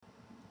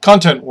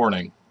Content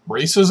warning.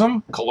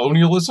 Racism,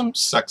 colonialism,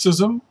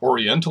 sexism,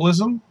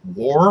 Orientalism,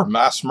 war,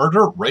 mass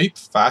murder, rape,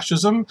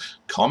 fascism,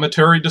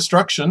 cometary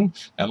destruction,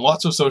 and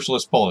lots of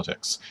socialist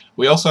politics.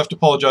 We also have to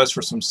apologize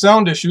for some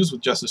sound issues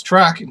with Jess's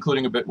track,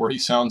 including a bit where he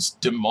sounds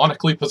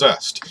demonically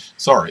possessed.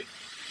 Sorry.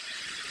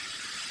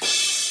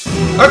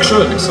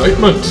 Action,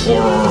 excitement,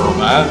 horror,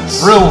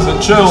 romance, thrills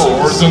and chills,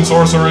 swords and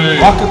sorcery,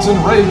 rockets and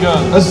ray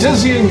guns, a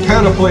dizzying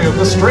panoply of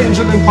the strange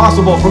and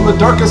impossible from the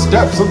darkest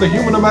depths of the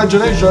human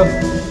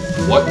imagination.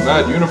 What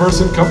mad universe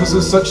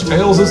encompasses such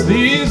tales as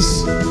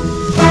these?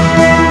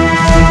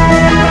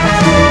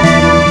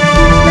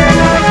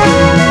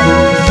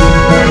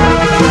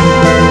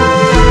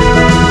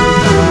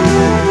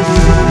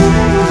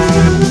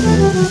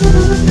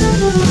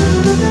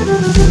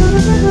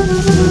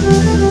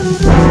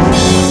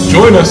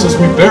 Join us as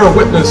we bear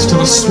witness to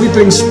the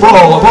sweeping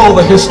sprawl of all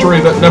the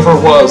history that never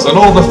was and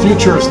all the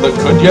futures that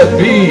could yet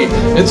be.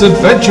 It's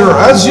adventure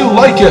as you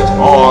like it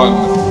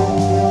on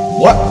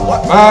What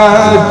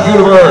Mad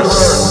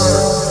Universe?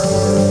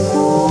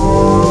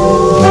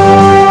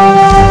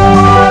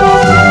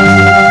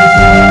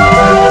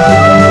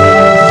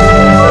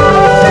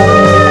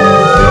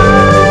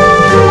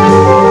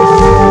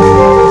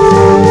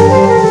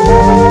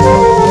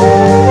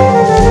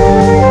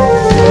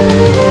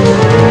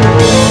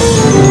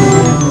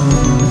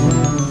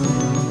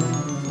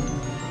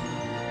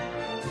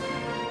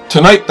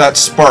 Tonight that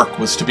spark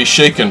was to be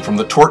shaken from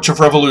the torch of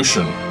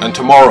revolution, and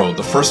tomorrow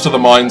the first of the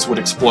mines would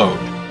explode.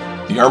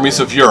 The armies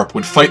of Europe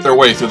would fight their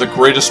way through the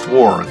greatest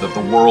war that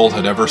the world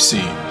had ever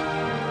seen.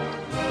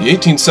 The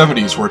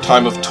 1870s were a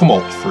time of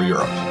tumult for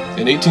Europe.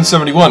 In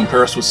 1871,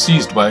 Paris was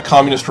seized by a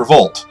communist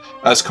revolt,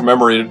 as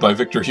commemorated by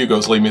Victor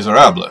Hugo's Les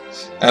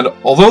Miserables, and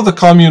although the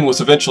Commune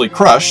was eventually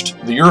crushed,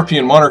 the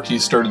European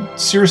monarchies started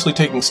seriously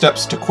taking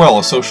steps to quell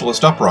a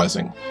socialist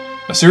uprising.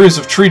 A series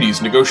of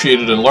treaties,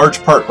 negotiated in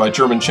large part by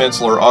German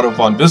Chancellor Otto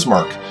von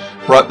Bismarck,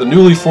 brought the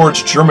newly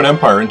forged German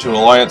Empire into an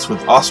alliance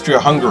with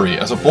Austria-Hungary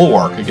as a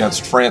bulwark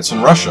against France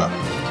and Russia.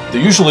 The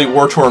usually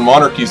war-torn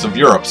monarchies of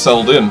Europe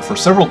settled in for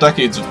several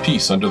decades of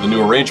peace under the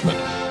new arrangement,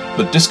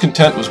 but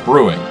discontent was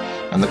brewing,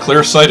 and the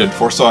clear-sighted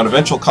foresaw an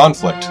eventual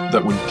conflict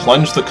that would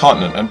plunge the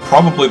continent and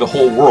probably the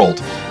whole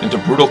world into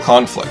brutal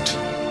conflict.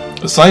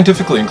 The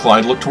scientifically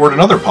inclined looked toward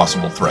another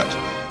possible threat: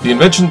 the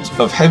invention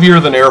of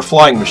heavier-than-air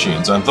flying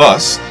machines, and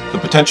thus, the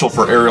potential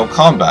for aerial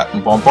combat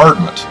and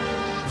bombardment.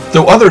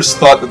 Though others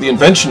thought that the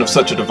invention of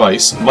such a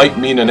device might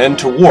mean an end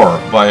to war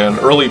via an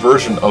early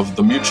version of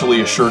the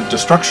mutually assured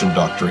destruction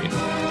doctrine.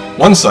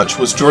 One such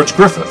was George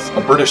Griffith,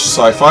 a British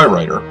sci-fi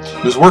writer,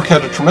 whose work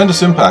had a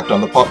tremendous impact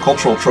on the pop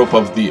cultural trope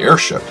of the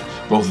airship,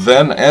 both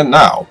then and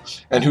now,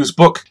 and whose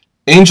book,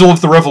 Angel of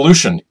the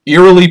Revolution,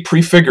 eerily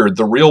prefigured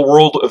the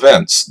real-world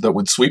events that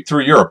would sweep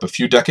through Europe a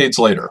few decades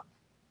later.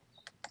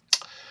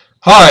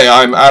 Hi,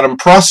 I'm Adam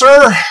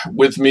Prosser.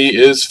 With me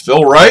is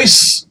Phil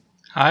Rice.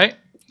 Hi.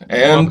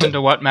 And welcome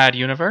to What Mad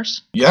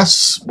Universe.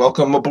 Yes,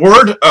 welcome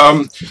aboard.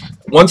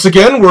 Once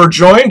again, we're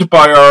joined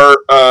by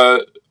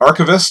our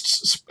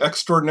archivist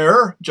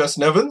extraordinaire, Jess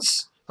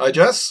Nevins. Hi,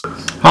 Jess.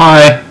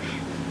 Hi.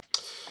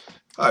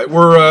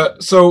 Hi.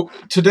 So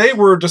today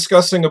we're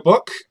discussing a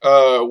book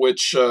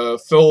which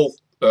Phil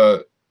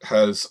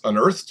has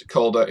unearthed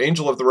called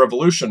Angel of the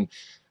Revolution,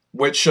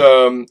 which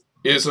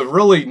is a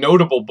really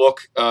notable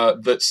book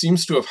that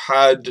seems to have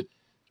had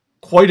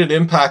quite an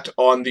impact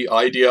on the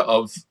idea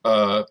of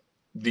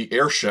the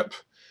airship,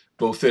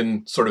 both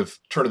in sort of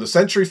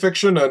turn-of-the-century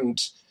fiction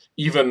and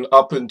even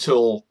up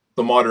until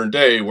the modern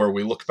day, where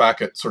we look back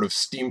at sort of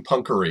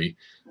steampunkery,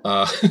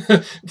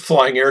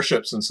 flying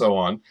airships and so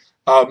on.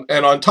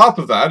 And on top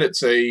of that,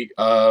 it's a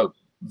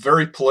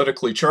very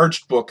politically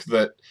charged book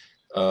that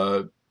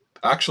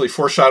actually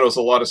foreshadows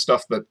a lot of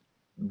stuff that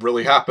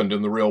really happened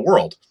in the real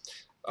world.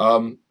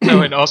 No,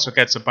 it also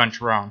gets a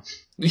bunch wrong.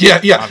 Yeah.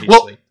 Obviously.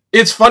 Well,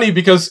 it's funny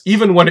because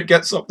even when it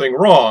gets something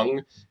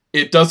wrong,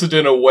 it does it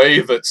in a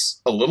way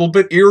that's a little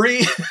bit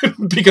eerie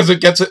because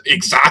it gets it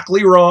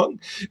exactly wrong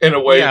in a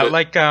way. Yeah, that...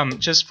 like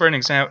just for an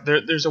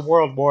example, there's a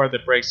world war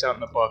that breaks out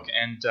in the book,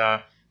 and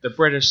the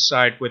British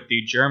side with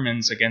the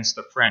Germans against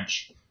the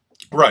French.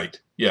 Right.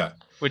 Yeah.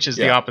 Which is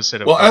the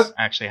opposite of what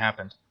actually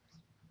happened.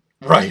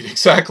 Right,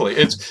 exactly.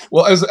 It's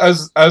as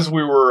I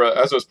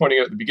was pointing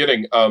out at the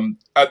beginning.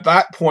 At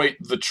that point,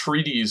 the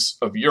treaties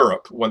of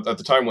Europe, at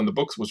the time when the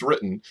book was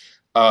written,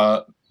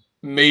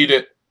 made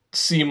it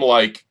seem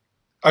like,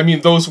 I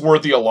mean, those were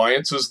the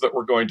alliances that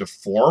were going to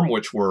form,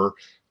 which were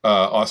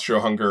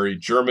Austria-Hungary,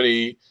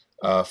 Germany,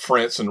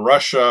 France, and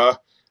Russia.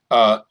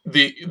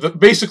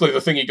 Basically,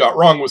 the thing he got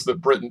wrong was that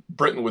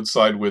Britain would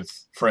side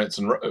with France,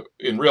 and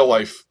in real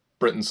life,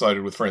 Britain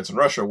sided with France and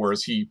Russia,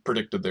 whereas he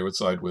predicted they would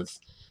side with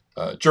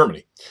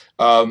Germany.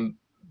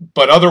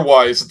 But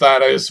otherwise,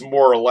 that is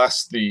more or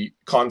less the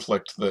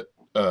conflict that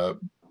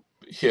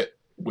hit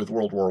with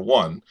World War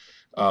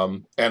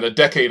I. And a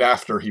decade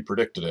after he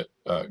predicted it,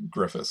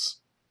 Griffiths.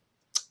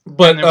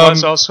 But there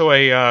was also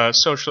a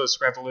socialist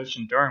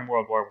revolution during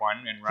World War I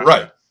in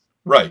Russia.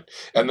 Right.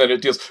 And then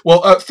it deals...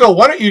 Well, Phil,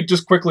 why don't you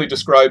just quickly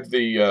describe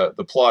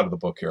the plot of the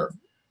book here?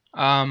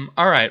 All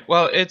right.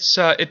 Well,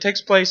 it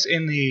takes place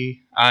in the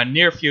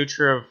near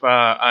future of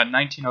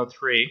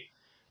 1903.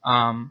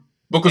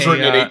 Book was A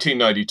written in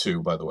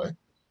 1892, by the way.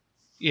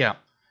 Yeah.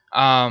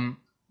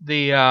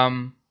 The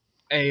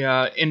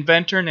A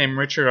inventor named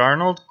Richard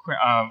Arnold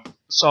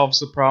solves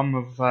the problem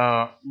of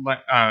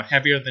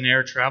heavier than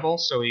air travel.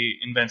 So he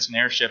invents an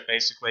airship,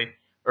 basically,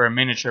 or a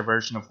miniature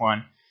version of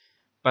one.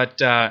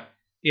 But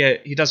yeah,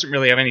 he doesn't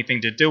really have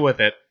anything to do with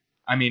it.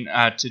 I mean,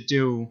 to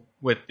do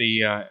with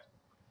the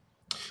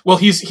Well,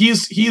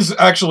 he's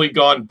actually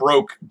gone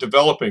broke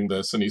developing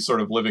this, and he's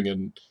sort of living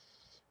in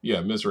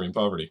misery and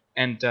poverty.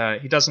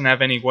 and he doesn't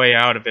have any way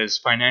out of his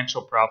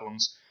financial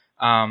problems.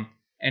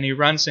 And he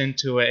runs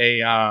into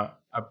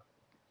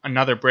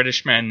another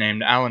British man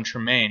named Alan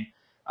Tremaine,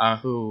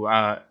 who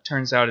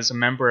turns out is a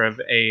member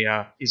of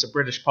he's a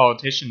British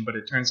politician, but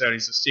it turns out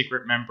he's a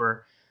secret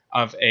member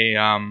of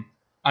a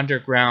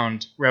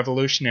underground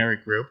revolutionary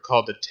group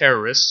called the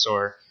Terrorists,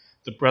 or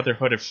the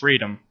Brotherhood of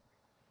Freedom.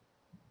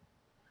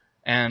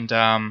 And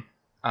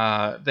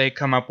they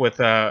come up with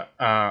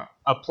a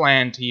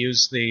plan to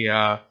use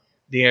the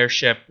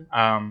airship,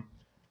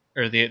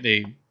 or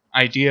the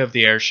idea of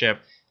the airship,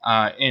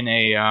 in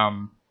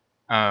a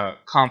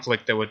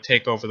conflict that would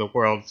take over the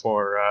world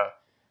for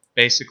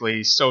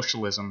basically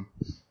socialism.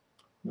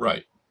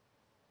 Right.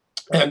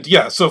 And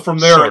so from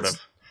there, sort of.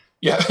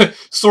 Yeah,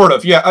 sort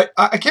of. Yeah,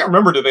 I can't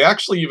remember. Do they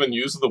actually even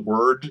use the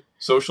word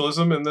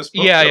socialism in this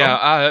book?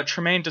 Yeah.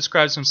 Tremaine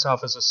describes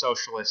himself as a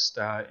socialist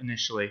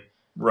initially.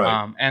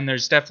 Right. And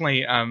there's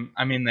definitely,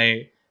 I mean,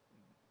 they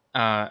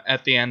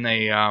at the end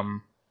they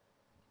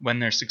when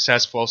they're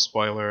successful.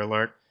 Spoiler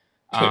alert.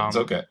 It's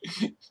okay.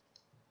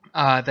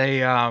 They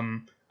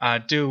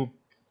do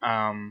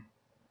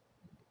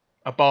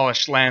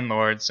abolish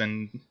landlords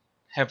and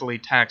heavily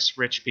tax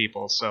rich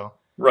people. So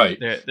right.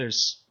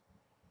 There's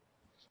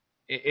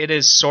it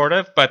is sort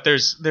of, but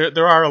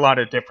there are a lot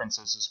of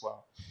differences as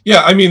well.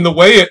 Yeah, I mean, the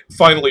way it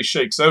finally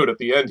shakes out at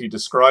the end, he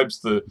describes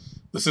the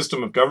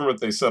system of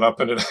government they set up,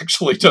 and it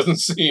actually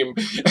doesn't seem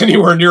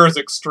anywhere near as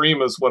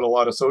extreme as what a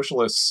lot of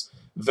socialists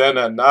then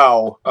and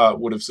now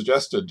would have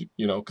suggested,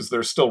 because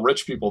they're still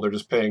rich people. They're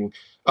just paying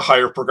a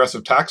higher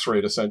progressive tax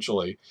rate,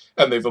 essentially,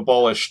 and they've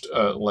abolished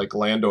like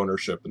land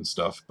ownership and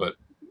stuff. But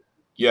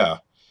yeah,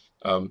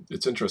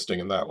 it's interesting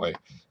in that way.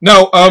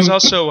 Now, there's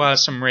also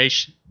some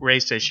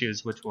race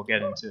issues, which we'll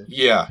get into.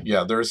 Yeah.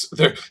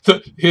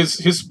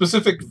 His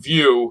specific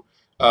view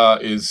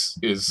is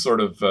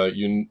sort of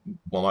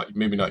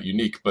maybe not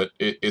unique, but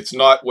it's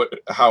not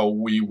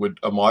how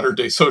a modern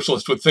day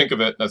socialist would think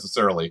of it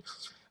necessarily.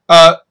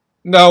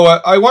 Now,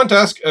 I want to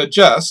ask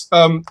Jess,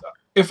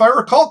 if I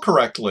recall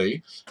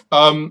correctly,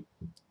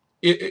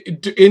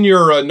 in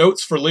your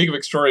notes for League of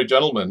Extraordinary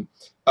Gentlemen,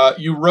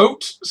 you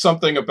wrote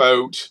something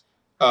about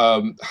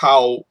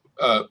how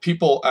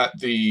people at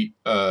the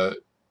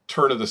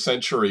turn of the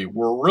century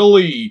were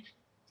really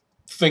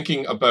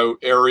thinking about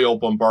aerial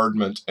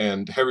bombardment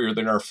and heavier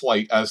than air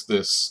flight as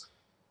this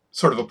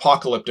sort of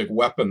apocalyptic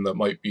weapon that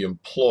might be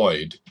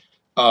employed,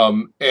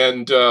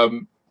 and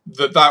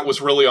that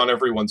was really on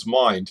everyone's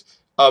mind.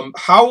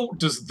 How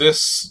does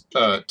this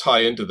tie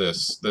into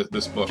this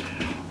book?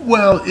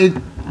 Well,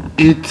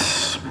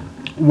 it's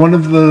one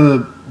of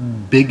the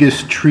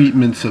biggest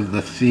treatments of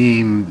the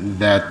theme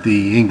that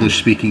the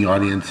English-speaking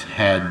audience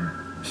had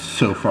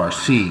so far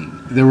seen.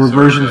 There were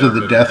versions of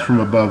the Death from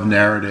Above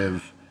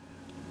narrative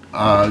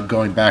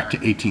going back to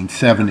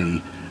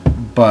 1870,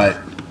 but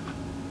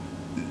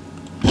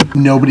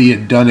nobody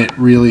had done it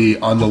really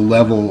on the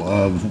level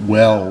of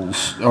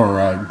Wells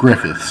or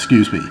Griffith,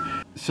 excuse me.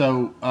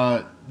 So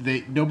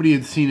nobody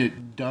had seen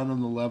it done on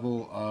the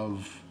level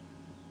of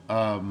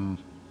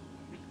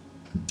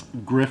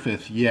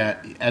Griffith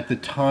yet. At the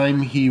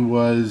time, he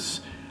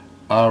was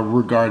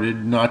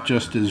regarded not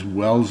just as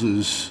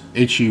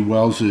H.G.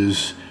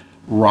 Wells's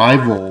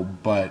rival,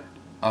 but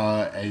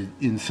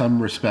in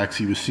some respects,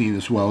 he was seen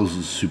as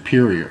Wells's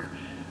superior.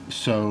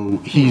 So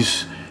he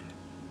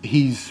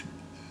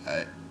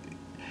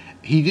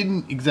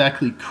didn't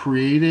exactly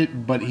create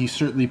it, but he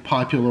certainly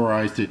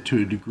popularized it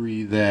to a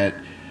degree that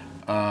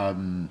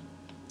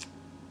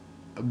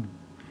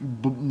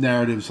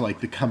narratives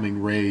like The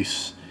Coming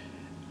Race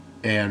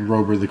and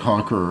Rober the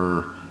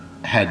Conqueror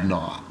had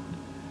not.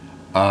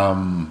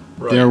 Right.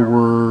 There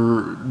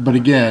were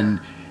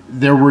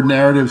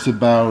narratives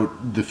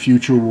about the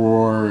future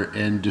war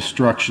and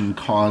destruction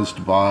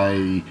caused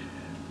by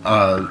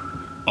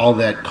all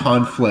that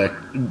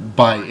conflict,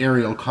 by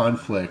aerial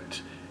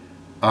conflict,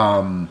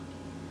 going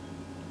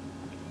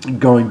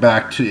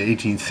back to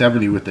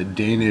 1870 with a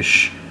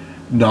Danish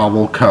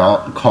novel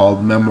called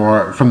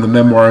From the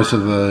Memoirs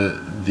of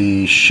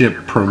the Ship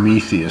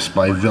Prometheus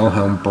by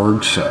Wilhelm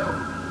Bergsoe.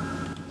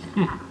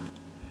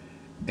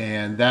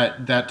 And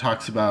that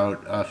talks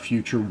about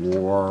future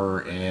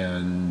war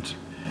and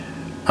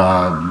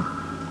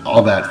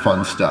all that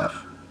fun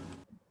stuff.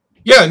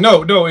 Yeah,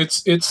 no,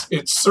 it's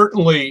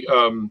certainly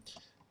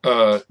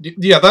that's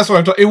what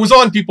I'm talking. It was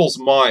on people's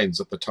minds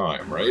at the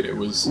time, right? It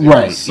was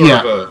right.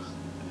 Sort of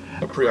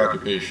a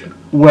preoccupation.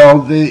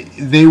 Well,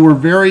 they were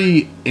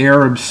very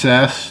air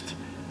obsessed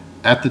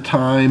at the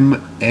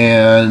time,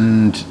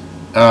 and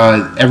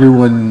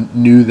everyone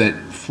knew that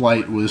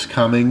flight was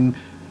coming,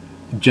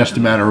 just a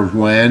matter of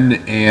when.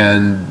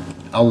 And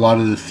a lot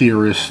of the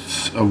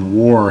theorists of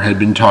war had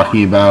been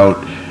talking about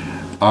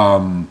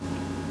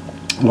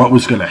what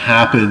was going to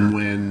happen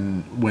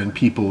when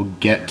people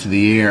get to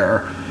the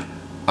air,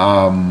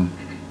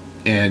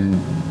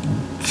 and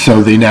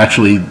so they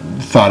naturally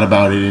thought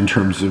about it in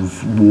terms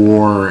of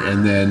war,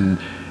 and then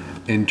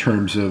in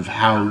terms of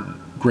how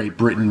Great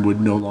Britain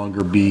would no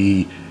longer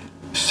be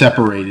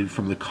separated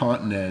from the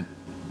continent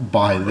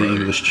by the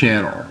English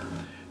Channel.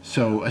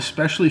 So,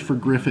 especially for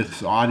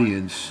Griffith's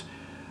audience,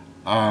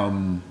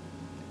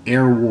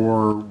 air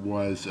war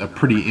was a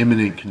pretty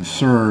imminent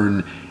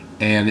concern,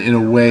 and in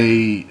a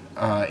way,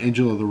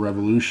 Angel of the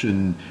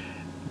Revolution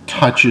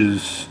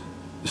touches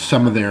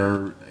some of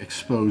their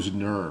exposed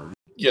nerves.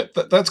 Yeah,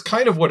 that's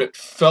kind of what it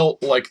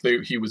felt like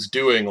he was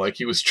doing. Like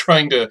he was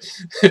trying to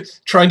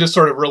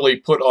sort of really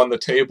put on the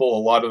table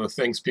a lot of the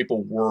things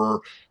people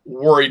were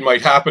worried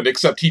might happen,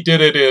 except he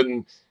did it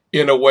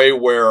in a way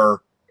where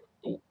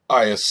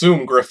I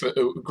assume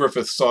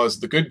Griffith saw as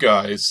the good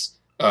guys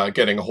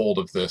getting a hold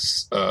of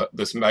this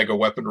MAGA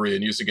weaponry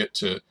and using it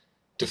to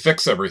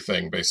fix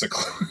everything,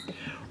 basically.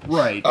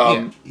 Right.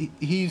 Yeah.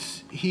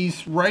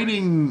 He's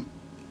writing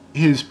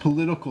his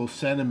political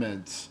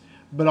sentiments,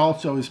 but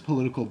also his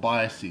political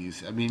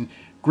biases. I mean,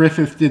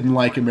 Griffith didn't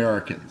like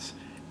Americans,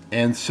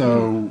 and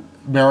so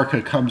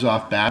America comes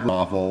off bad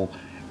novel,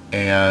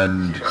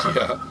 and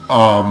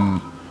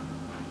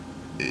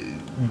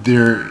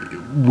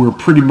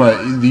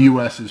the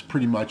U.S. is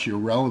pretty much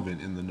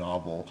irrelevant in the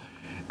novel.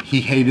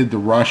 He hated the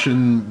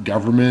Russian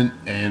government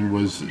and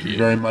was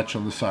very much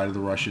on the side of the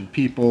Russian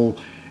people,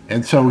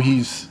 and so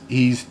he's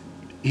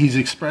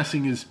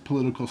expressing his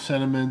political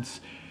sentiments.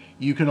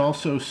 You can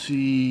also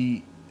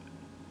see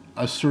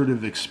a sort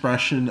of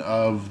expression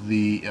of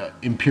the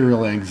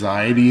imperial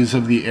anxieties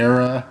of the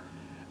era.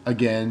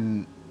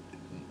 Again,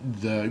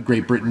 the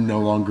Great Britain no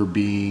longer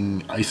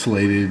being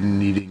isolated and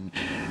needing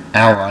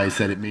allies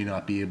that it may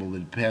not be able to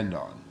depend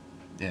on,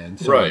 and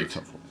so on and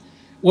so forth.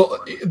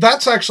 Well,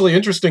 that's actually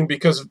interesting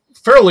because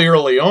fairly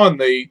early on,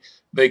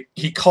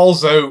 he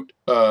calls out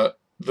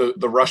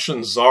the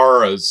Russian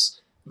Tsar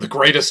as the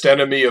greatest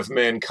enemy of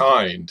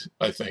mankind.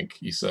 I think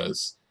he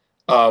says.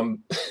 And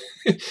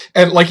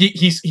like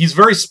he's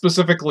very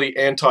specifically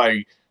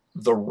anti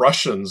the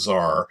Russian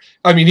Tsar.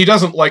 I mean, he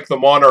doesn't like the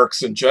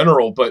monarchs in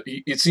general, but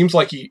it seems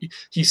like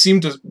he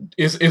seemed to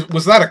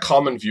was that a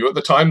common view at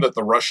the time, that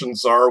the Russian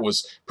Tsar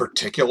was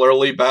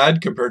particularly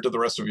bad compared to the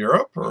rest of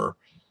Europe? Or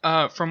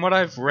from what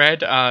I've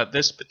read,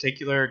 this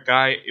particular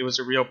guy, it was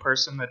a real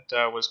person that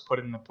was put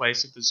in the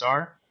place of the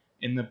Tsar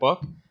in the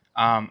book.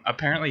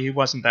 Apparently, he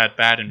wasn't that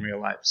bad in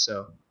real life,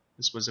 so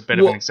this was a bit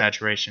of an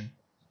exaggeration.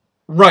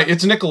 Right,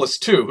 it's Nicholas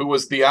II, who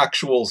was the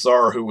actual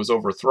Tsar who was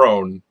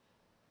overthrown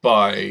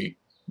by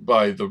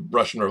the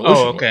Russian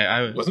Revolution. Oh, okay,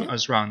 I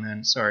was wrong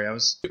then. Sorry,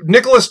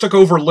 Nicholas took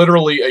over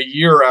literally a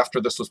year after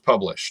this was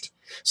published,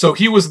 so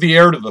he was the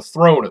heir to the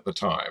throne at the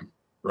time,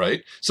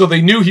 right? So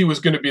they knew he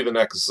was going to be the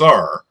next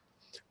Tsar.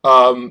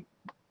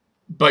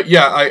 But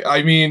yeah,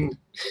 I mean,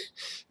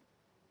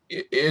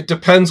 it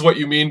depends what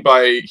you mean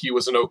by he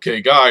was an okay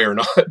guy or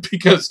not,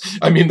 because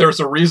I mean, there's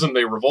a reason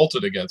they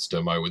revolted against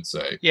him, I would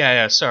say.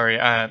 Yeah. Sorry,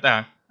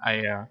 I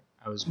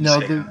was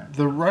mistaken. No,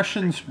 the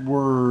Russians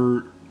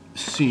were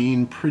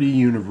seen pretty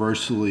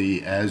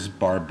universally as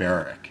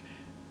barbaric,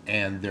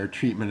 and their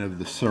treatment of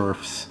the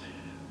serfs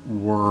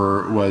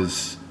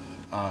was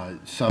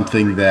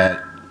something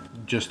that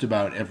just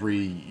about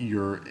every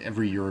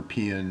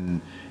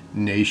European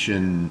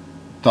nation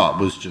thought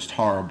was just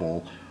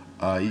horrible.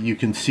 You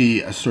can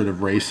see a sort of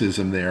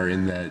racism there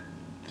in that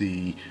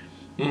the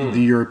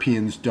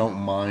Europeans don't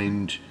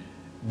mind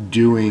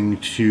doing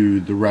to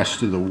the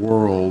rest of the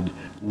world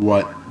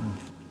what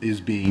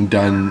is being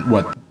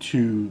done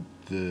to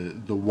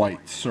the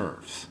white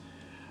serfs.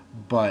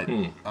 But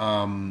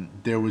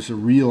there was a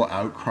real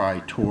outcry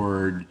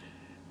toward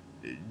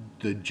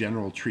the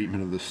general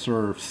treatment of the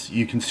serfs.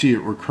 You can see it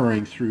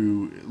recurring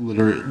through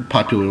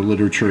popular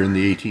literature in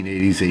the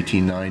 1880s,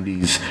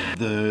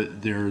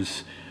 1890s.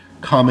 There's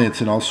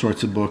comments in all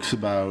sorts of books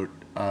about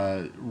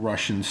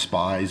Russian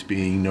spies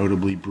being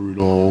notably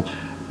brutal,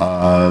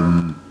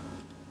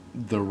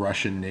 the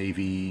Russian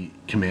Navy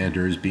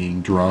commanders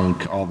being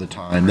drunk all the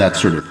time, that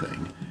sort of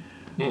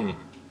thing.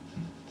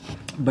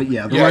 But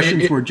yeah, the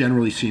Russians were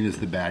generally seen as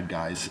the bad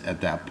guys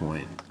at that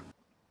point.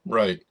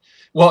 Right.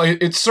 Well,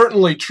 it's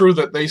certainly true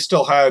that they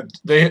still had,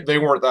 they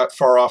weren't that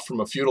far off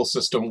from a feudal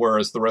system,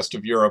 whereas the rest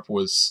of Europe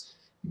was,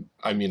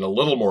 I mean, a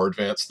little more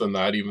advanced than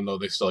that, even though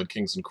they still had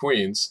kings and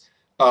queens.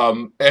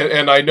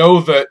 And I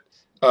know that,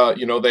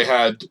 they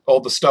had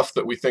all the stuff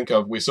that we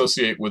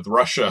associate with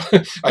Russia.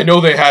 I know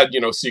they had,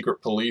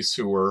 secret police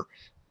who were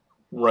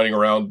running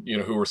around,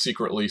 who were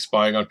secretly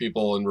spying on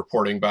people and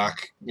reporting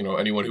back,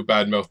 anyone who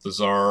badmouthed the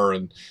Tsar.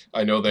 And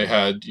I know they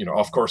had,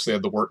 of course, they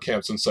had the work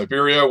camps in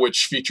Siberia,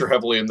 which feature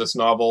heavily in this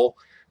novel.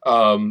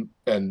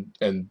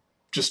 and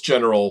just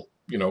general,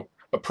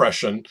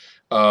 oppression.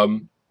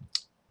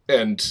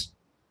 And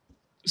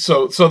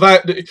so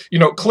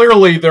that,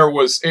 clearly there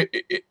was,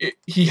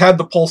 he had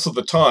the pulse of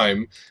the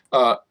time.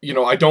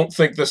 I don't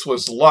think this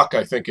was luck.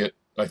 I think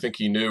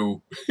he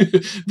knew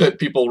that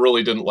people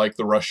really didn't like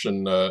the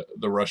Russian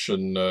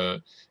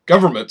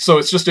government. So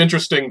it's just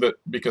interesting that,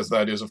 because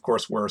that is, of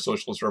course, where a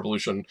socialist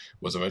revolution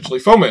was eventually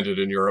fomented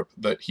in Europe,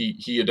 that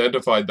he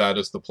identified that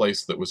as the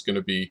place that was going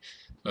to be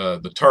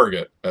the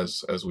target,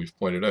 as we've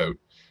pointed out.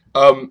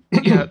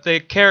 Yeah,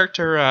 the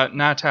character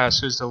Natas,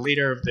 who's the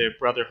leader of the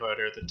Brotherhood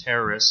or the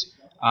terrorists,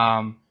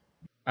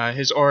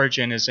 his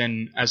origin is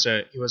he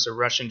was a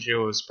Russian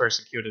Jew who was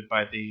persecuted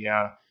by the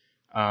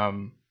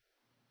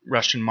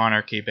Russian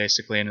monarchy,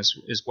 basically, and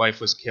his wife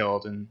was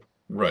killed and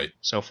right,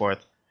 so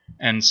forth.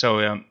 And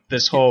so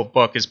this whole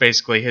book is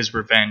basically his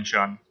revenge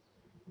on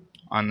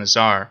the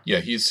Tsar. Yeah,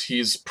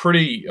 he's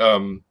pretty.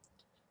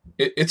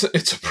 It's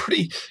a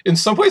pretty, in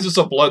some ways, it's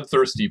a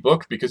bloodthirsty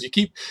book, because you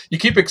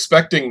keep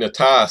expecting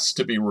Natas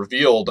to be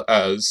revealed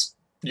as,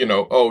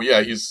 oh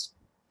yeah, he's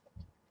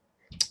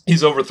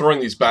overthrowing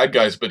these bad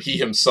guys, but he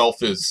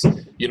himself is,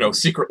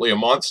 secretly a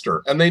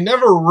monster, and they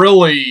never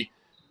really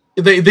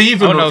they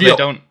even reveal. They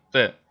don't.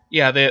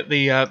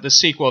 The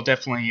sequel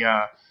definitely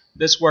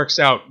this works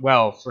out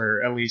well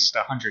for at least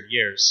 100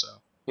 years. So.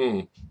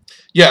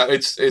 Yeah,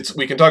 it's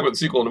we can talk about the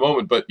sequel in a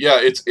moment, but yeah,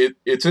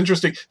 it's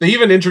interesting. They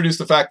even introduced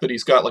the fact that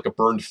he's got like a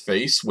burned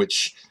face,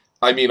 which,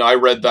 I mean, I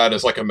read that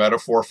as like a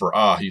metaphor for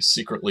he's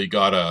secretly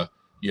got a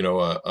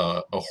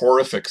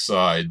horrific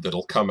side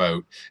that'll come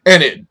out,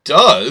 and it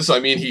does. I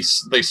mean,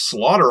 they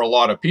slaughter a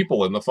lot of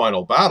people in the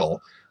final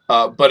battle,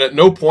 but at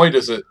no point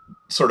is it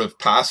sort of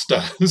passed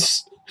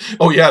as,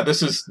 oh yeah,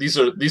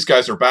 these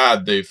guys are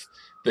bad.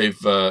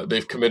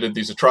 They've committed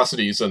these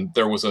atrocities, and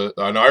there was an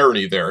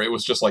irony there. It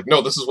was just like,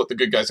 no, this is what the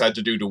good guys had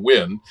to do to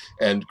win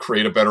and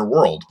create a better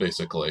world,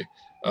 basically.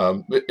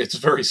 It's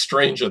very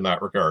strange in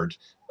that regard.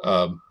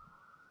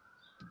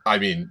 I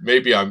mean,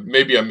 maybe I'm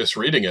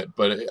misreading it,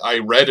 but I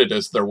read it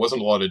as there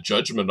wasn't a lot of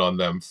judgment on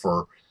them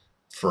for.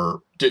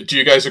 Do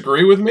you guys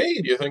agree with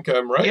me? Do you think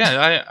I'm right?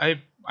 Yeah,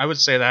 I would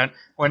say that.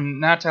 When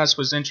Natas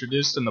was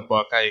introduced in the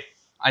book, I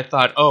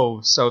thought,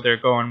 oh, so they're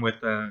going with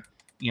the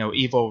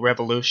evil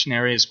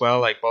revolutionary as well,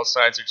 like both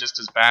sides are just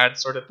as bad,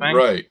 sort of thing.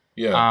 Right.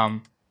 Yeah.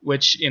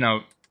 Which,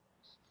 to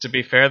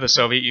be fair, the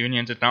Soviet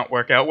Union did not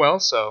work out well,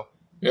 so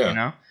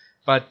yeah.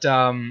 But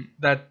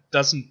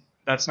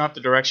that's not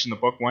the direction the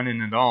book went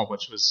in at all,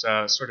 which was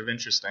sort of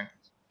interesting.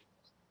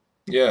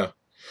 Yeah.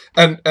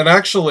 And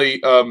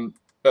actually,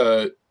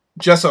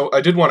 Jess,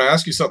 I did want to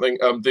ask you something.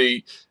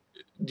 The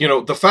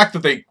fact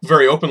that they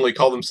very openly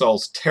call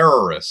themselves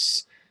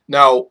terrorists.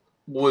 Now,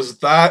 was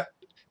that,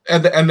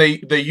 and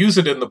they use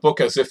it in the book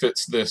as if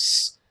it's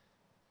this,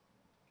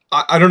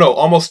 I don't know,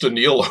 almost a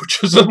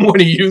neologism when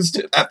he used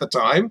it at the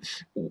time.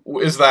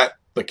 Is that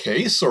the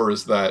case, or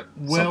is that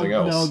something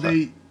else?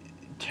 No,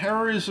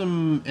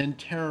 terrorism and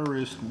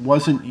terrorist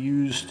wasn't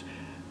used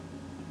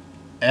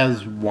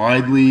as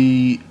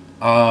widely.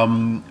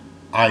 I'd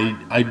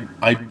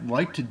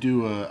want to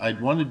do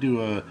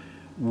a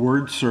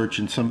word search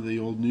in some of the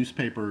old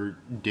newspaper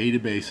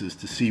databases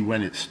to see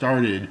when it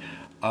started.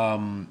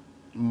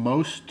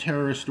 Most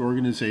terrorist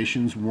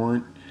organizations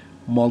weren't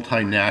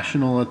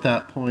multinational at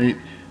that point,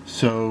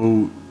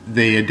 so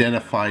they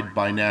identified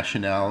by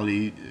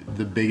nationality.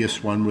 The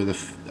biggest one were the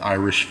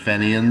Irish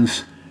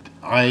Fenians.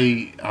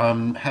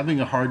 I'm having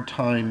a hard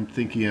time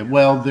thinking of,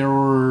 well, there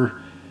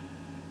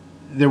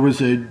was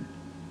a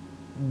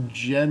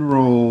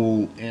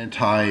general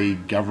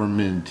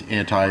anti-government,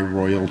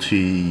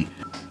 anti-royalty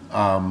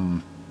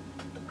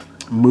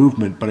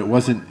movement, but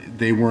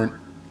they weren't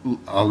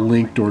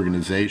linked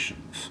organizations.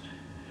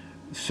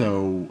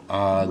 So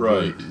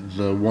right.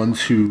 the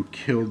ones who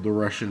killed the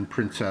Russian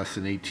princess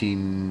in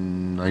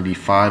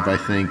 1895, I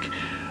think,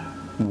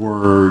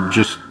 were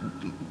just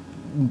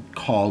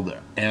called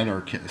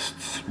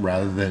anarchists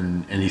rather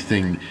than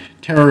anything.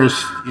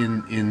 Terrorists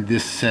in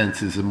this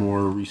sense is a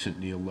more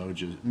recent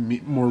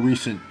more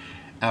recent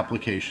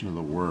application of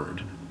the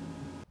word.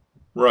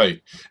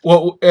 Right.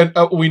 Well, and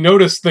we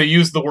noticed they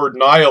use the word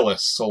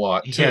nihilists a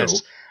lot too.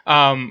 Yes.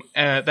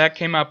 That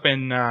came up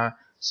in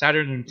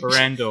Saturn and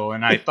Ferrando,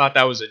 and I thought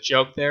that was a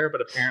joke there,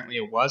 but apparently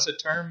it was a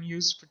term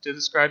used to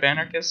describe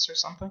anarchists or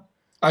something.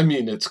 I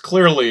mean, it's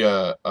clearly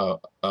an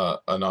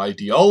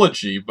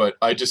ideology, but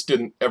I just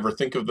didn't ever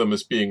think of them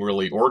as being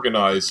really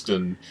organized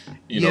and,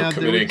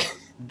 committing.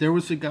 There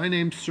was a guy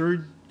named Sergei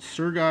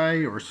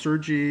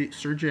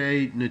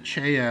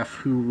Nechayev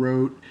who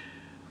wrote,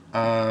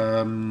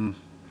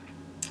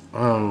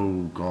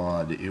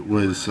 it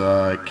was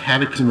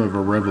Catechism of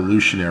a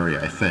Revolutionary,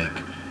 I think.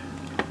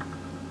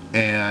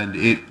 And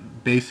it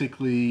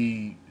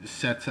basically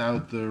sets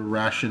out the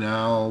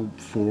rationale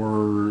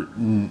for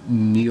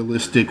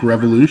nihilistic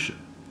revolution.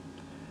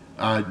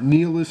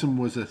 Nihilism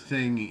was a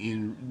thing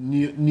in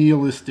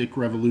nihilistic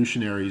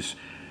revolutionaries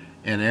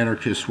and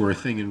anarchists were a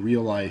thing in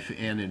real life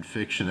and in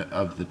fiction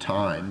of the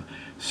time.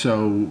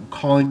 So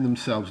calling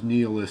themselves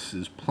nihilists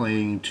is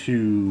playing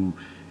to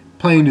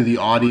the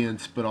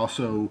audience, but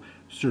also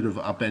sort of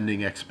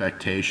upending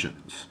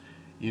expectations.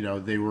 You know,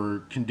 they were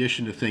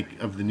conditioned to think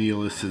of the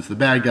nihilists as the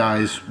bad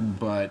guys,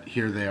 but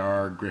here they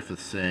are,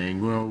 Griffith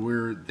saying, well,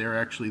 they're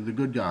actually the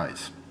good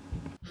guys.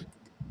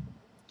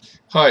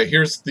 Hi,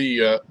 here's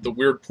the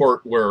weird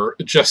part where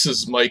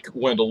Jess's mic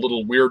went a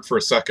little weird for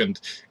a second.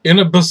 In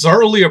a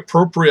bizarrely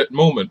appropriate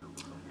moment.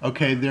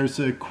 Okay, there's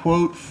a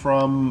quote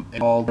from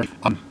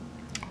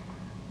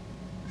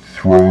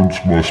Thrones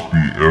must be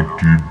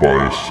emptied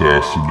by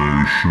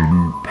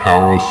assassination,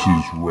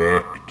 palaces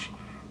wrecked,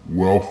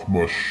 wealth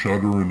must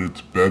shudder in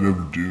its bed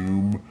of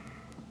doom.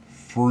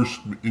 First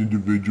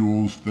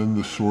individuals, then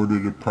the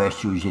sordid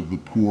oppressors of the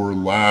poor,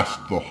 last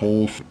the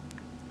whole.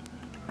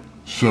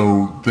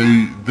 So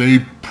they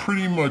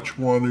pretty much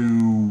want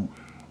to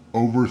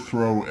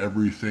overthrow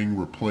everything,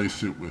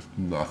 replace it with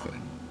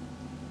nothing.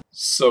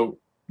 So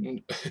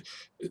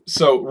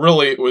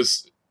really it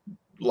was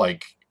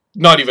like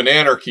not even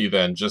anarchy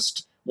then,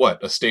 just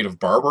what, a state of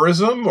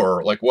barbarism,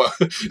 or like what?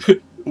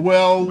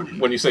 Well,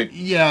 when you say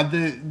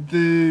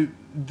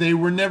they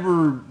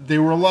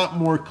were a lot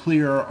more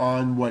clear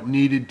on what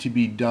needed to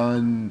be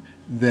done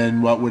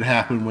than what would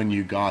happen when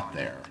you got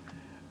there.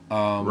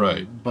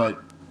 Right. But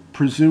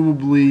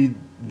presumably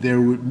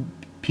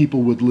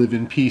people would live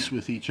in peace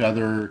with each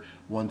other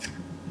once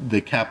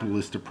the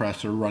capitalist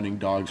oppressor running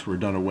dogs were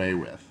done away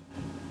with.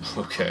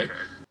 Okay.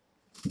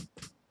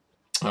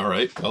 All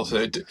right. I'll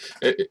say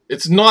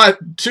it's not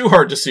too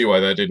hard to see why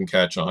that didn't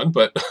catch on,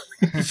 but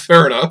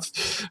fair enough.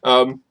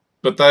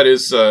 But that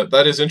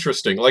is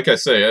interesting. Like I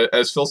say,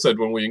 as Phil said,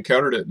 when we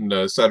encountered it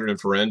in Saturday in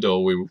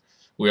Ferrandil,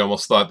 we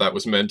almost thought that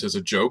was meant as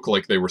a joke,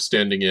 like they were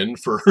standing in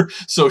for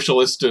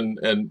socialist and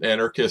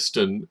anarchist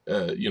and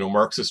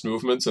Marxist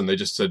movements, and they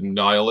just said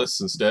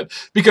nihilists instead.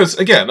 Because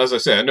again, as I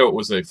say, I know it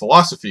was a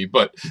philosophy,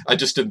 but I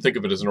just didn't think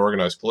of it as an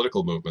organized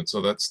political movement.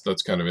 So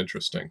that's kind of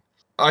interesting.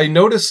 I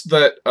noticed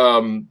that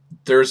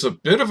there's a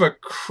bit of a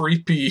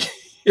creepy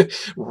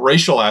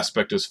racial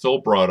aspect, as Phil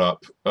brought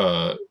up.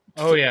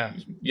 Oh yeah,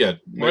 yeah,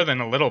 more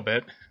than a little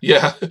bit.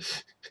 Yeah.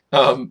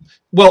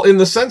 Well, in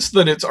the sense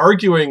that it's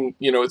arguing,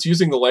 it's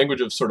using the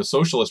language of sort of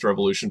socialist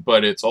revolution,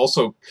 but it's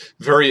also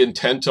very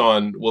intent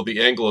on, well,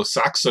 the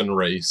Anglo-Saxon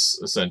race,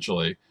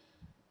 essentially.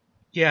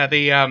 Yeah,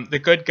 the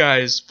good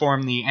guys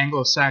form the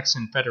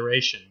Anglo-Saxon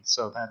Federation,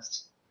 so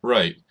that's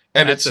right.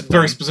 And it's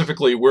very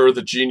specifically, we're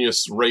the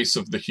genius race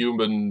of the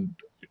human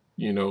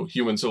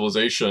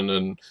civilization,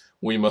 and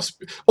we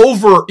must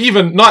not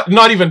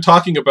even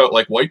talking about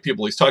like white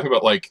people. He's talking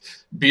about like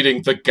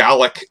beating the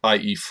Gallic,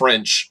 i.e.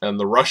 French, and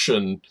the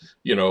Russian,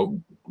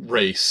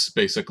 race,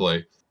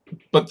 basically.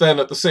 But then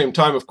at the same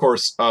time, of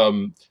course,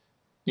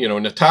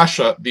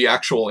 Natasha, the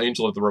actual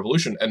angel of the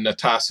revolution, and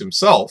Natas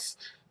himself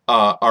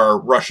are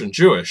Russian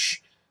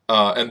Jewish,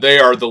 and they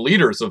are the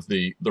leaders of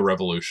the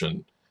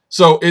revolution.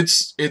 So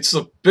it's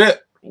a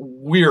bit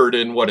weird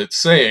in what it's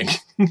saying.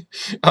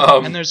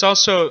 And there's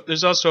also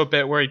a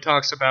bit where he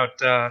talks about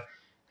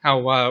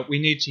how we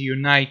need to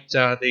unite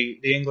the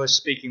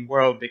English-speaking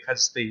world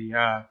because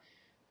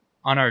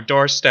on our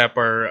doorstep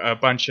are a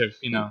bunch of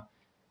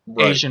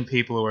right. Asian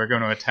people who are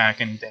going to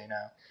attack any day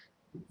now.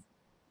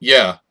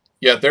 Yeah,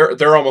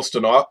 they're almost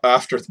an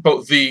after.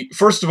 But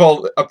first of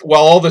all,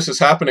 while all this is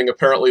happening,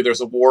 apparently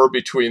there's a war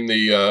between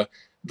the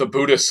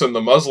Buddhists and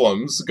the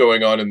Muslims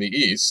going on in the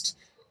East,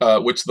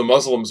 which the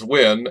Muslims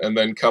win and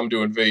then come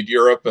to invade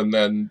Europe, and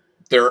then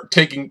they're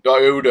taking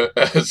Iota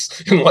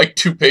as in like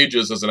 2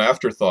 pages as an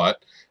afterthought.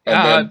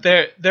 And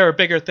they're a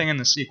bigger thing in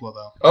the sequel,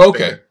 though.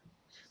 Okay. Bigger.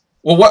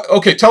 Well,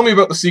 okay, tell me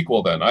about the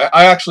sequel then.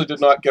 I actually did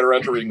not get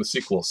around to reading the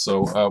sequel,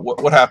 so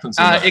what happens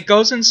in that? It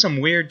goes in some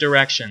weird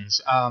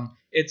directions.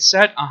 It's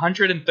set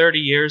 130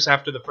 years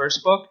after the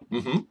first book.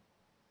 Mm-hmm.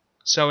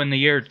 So in the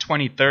year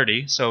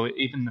 2030, so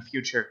even the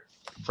future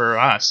for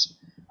us,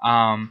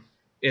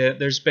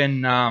 there's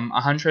been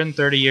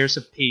 130 years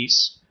of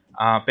peace.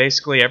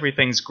 Basically,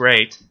 everything's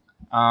great.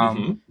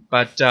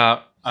 But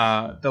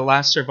the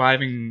last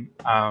surviving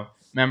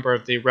member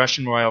of the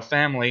Russian royal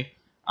family,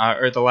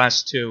 or the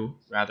last two,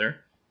 rather,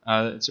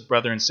 it's a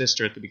brother and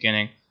sister at the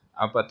beginning,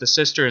 but the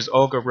sister is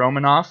Olga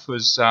Romanov,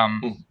 who's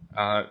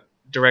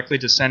directly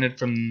descended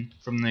from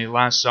the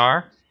last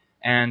Tsar,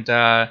 and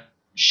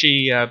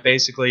she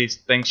basically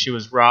thinks she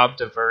was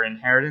robbed of her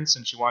inheritance,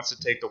 and she wants to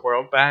take the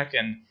world back,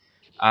 and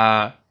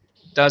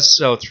does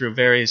so through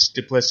various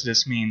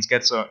duplicitous means,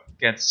 gets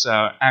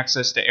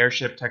access to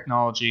airship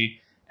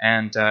technology,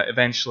 and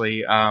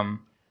eventually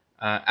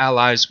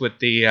allies with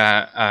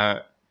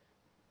the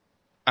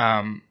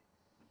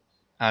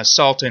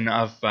Sultan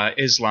of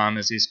Islam,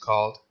 as he's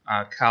called,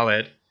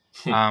 Khalid,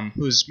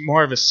 who's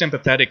more of a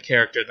sympathetic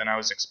character than I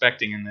was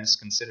expecting in this,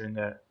 considering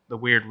the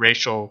weird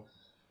racial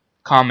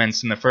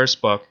comments in the first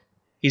book.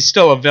 He's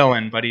still a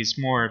villain, but he's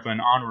more of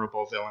an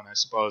honorable villain, I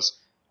suppose.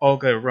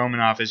 Olga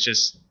Romanov is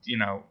just,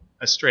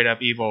 a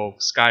straight-up evil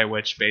sky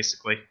witch,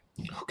 basically.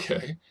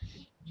 Okay.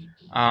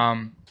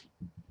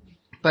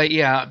 But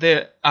yeah,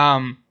 the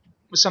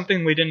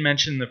something we didn't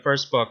mention in the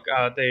first book.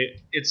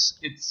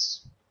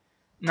 It's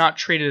not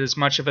treated as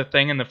much of a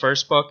thing in the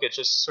first book. It's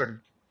just sort of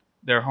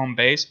their home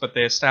base, but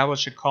they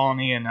establish a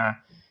colony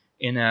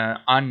in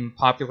a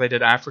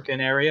unpopulated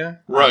African area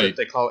Right. that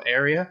they call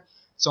Area.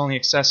 It's only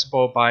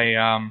accessible by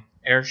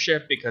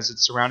airship because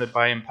it's surrounded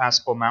by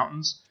impassable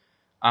mountains,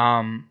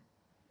 and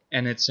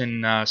it's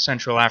in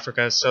Central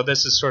Africa. So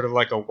this is sort of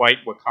like a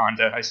white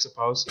Wakanda, I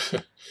suppose,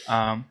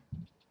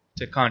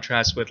 to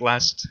contrast with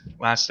last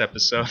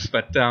episode.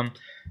 But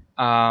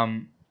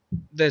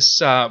this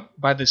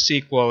by the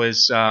sequel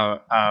is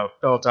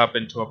built up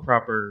into a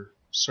proper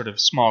sort of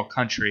small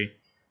country,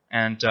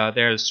 and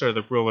they're sort of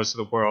the rulers of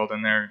the world,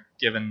 and they're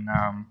given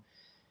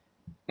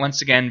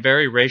once again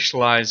very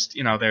racialized.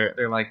 You know,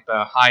 they're like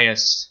the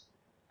highest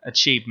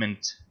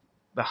achievement,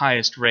 the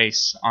highest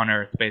race on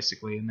Earth,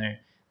 basically, and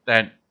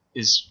that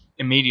is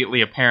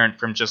immediately apparent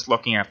from just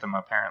looking at them,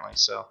 apparently.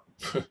 So.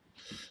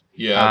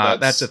 Yeah,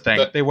 that's the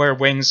thing. They wear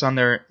wings on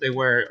their. They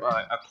wear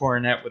a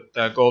coronet with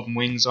golden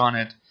wings on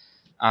it,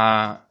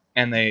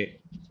 and they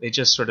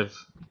just sort of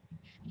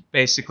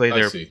basically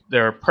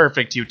they're a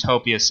perfect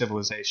utopia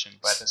civilization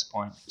by this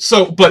point.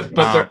 So,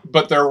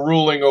 but they're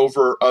ruling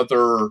over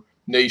other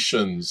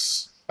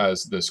nations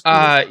as this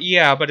group.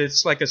 Yeah, but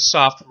it's like a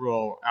soft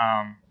rule.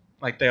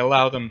 Like they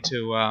allow them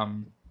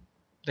to.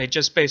 They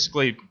just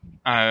basically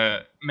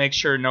make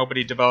sure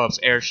nobody develops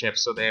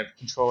airships, so they have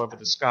control over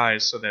the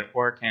skies, so that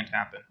war can't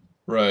happen.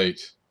 Right.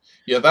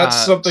 Yeah,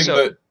 that's something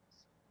that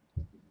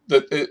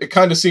it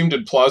kind of seemed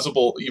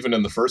implausible even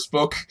in the first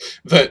book,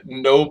 that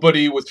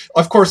nobody was.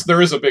 Of course,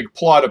 there is a big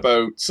plot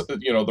about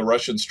the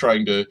Russians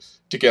trying to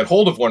get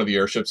hold of one of the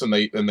airships, and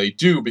they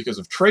do because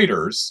of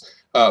traitors.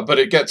 But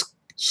it gets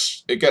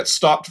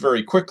stopped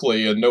very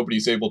quickly, and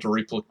nobody's able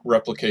to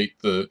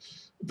replicate the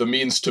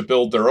means to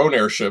build their own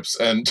airships,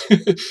 and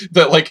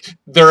that like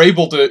they're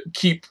able to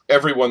keep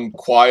everyone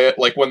quiet.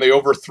 Like when they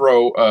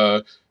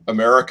overthrow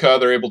America,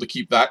 they're able to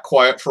keep that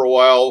quiet for a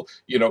while.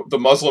 The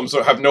Muslims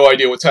have no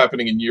idea what's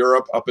happening in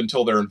Europe up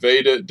until they're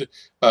invaded,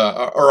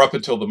 or up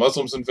until the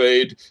Muslims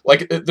invade.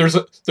 Like there's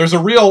a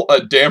real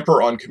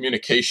damper on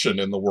communication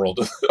in the world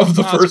of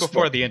the first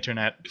before book. The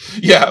internet.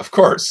 Yeah, of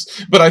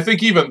course. But I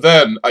think even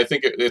then,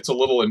 it's a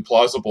little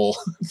implausible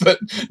that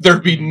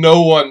there'd be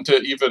no one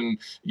to even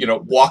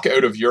walk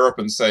out of Europe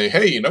and say,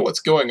 hey, what's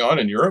going on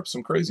in Europe?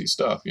 Some crazy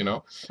stuff,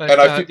 But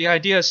And the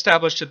idea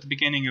established at the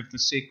beginning of the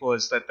sequel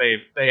is that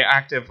they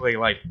actively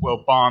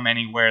will bomb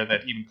anywhere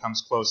that even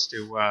comes close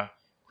to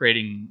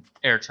creating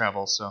air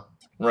travel. So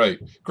right,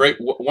 great,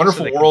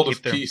 wonderful so world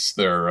of peace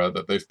there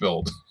that they've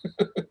built.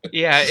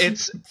 Yeah,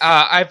 it's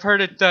I've heard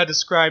it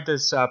described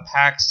as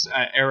Pax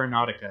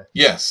Aeronautica.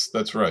 Yes,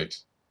 that's right.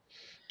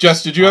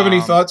 Jess, did you have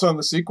any thoughts on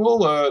the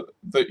sequel? I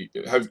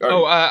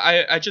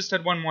just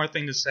had one more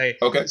thing to say.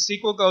 Okay. The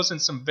sequel goes in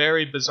some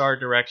very bizarre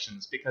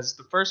directions because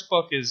the first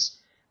book is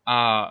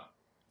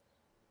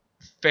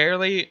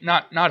fairly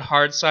not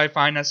hard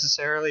sci-fi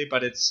necessarily,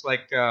 but it's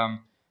like right.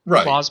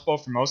 plausible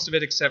for most of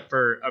it, except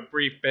for a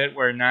brief bit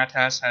where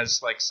Natas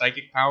has like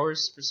psychic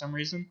powers for some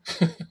reason.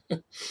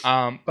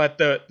 But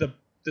the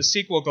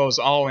sequel goes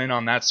all in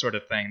on that sort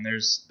of thing.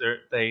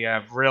 They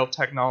have real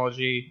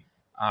technology,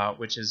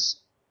 which is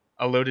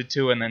alluded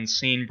to and then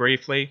seen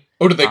briefly.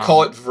 Oh, did they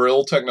call it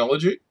Vril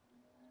technology?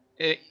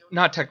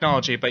 Not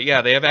technology, but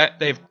yeah,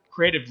 they've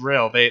created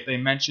Vril. They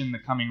mentioned The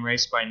Coming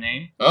Race by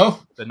name.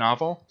 Oh, the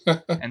novel,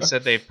 and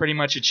said they've pretty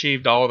much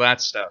achieved all of that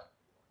stuff.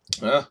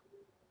 Yeah.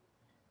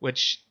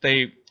 Which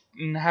they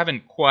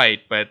haven't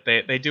quite, but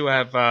they do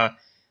have.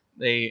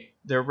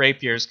 Their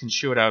rapiers can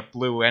shoot out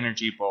blue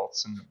energy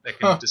bolts, and they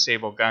can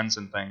disable guns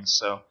and things.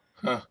 So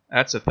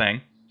that's a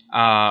thing.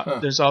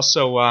 There's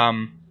also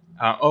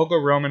Olga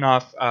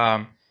Romanoff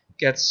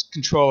gets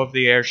control of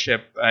the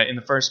airship in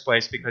the first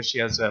place because she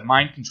has a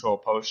mind control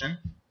potion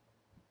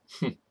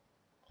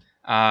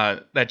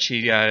that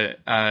she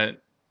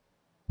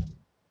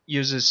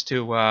uses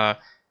to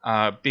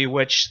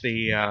bewitch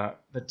the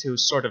two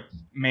sort of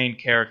main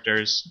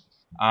characters.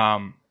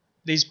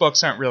 These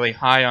books aren't really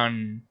high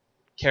on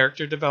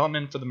character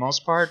development for the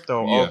most part,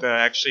 though Olga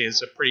actually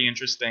is a pretty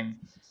interesting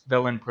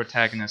villain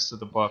protagonist of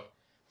the book.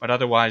 But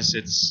otherwise,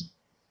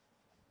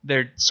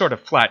 they're sort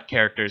of flat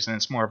characters, and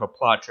it's more of a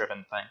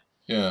plot-driven thing.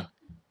 Yeah.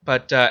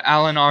 But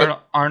Alan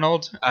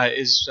Arnold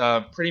is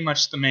pretty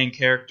much the main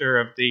character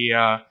of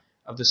the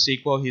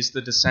sequel. He's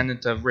the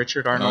descendant of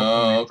Richard Arnold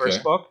from the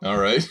first book. All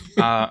right.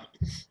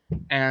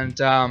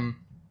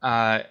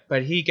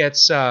 But he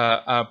gets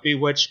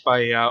bewitched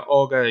by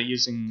Olga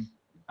using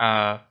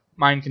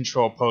mind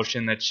control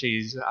potion that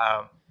she's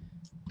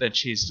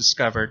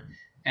discovered,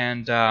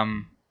 and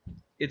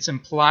it's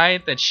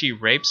implied that she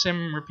rapes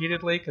him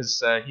repeatedly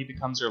because he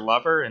becomes her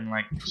lover, and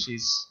like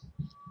she's,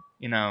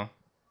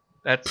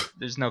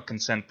 there's no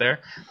consent there.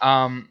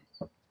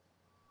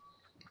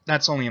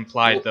 That's only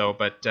implied though,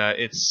 but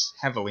it's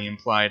heavily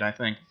implied, I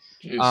think.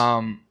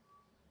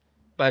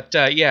 But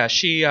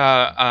she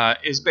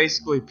is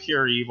basically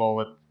pure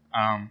evil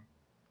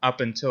up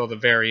until the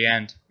very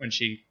end when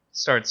she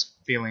starts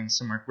feeling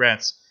some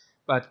regrets.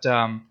 But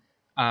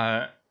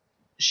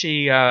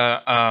she,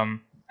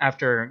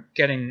 after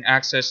getting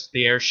access to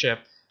the airship,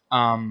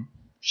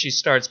 she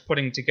starts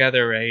putting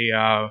together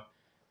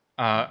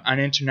an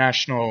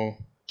international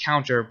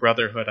counter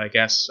brotherhood, I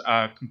guess,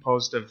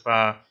 composed of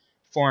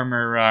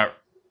former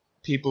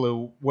people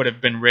who would have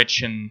been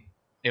rich, and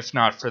if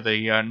not for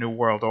the New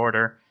World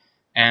Order,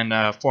 and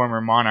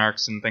former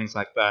monarchs and things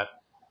like that.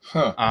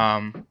 Huh.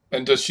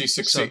 And does she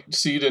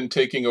succeed in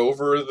taking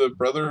over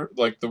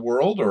the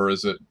world, or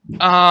is it?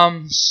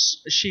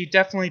 She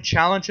definitely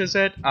challenges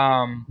it.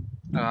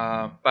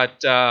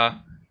 But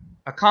a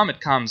comet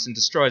comes and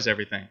destroys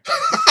everything.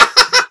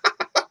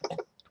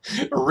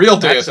 A real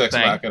Deus Ex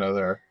Machina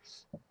there.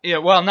 Yeah,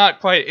 well,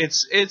 not quite.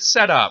 It's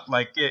set up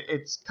like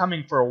it's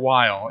coming for a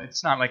while.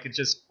 It's not like it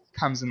just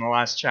comes in the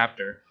last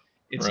chapter.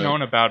 It's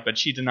known about, but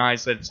she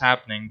denies that it's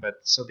happening.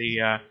 But so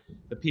the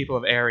people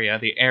of Aria,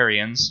 the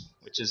Aryans,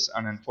 which is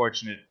an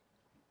unfortunate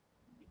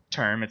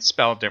term. It's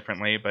spelled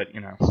differently, but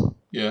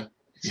yeah,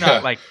 it's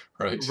not like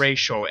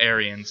racial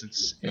Aryans.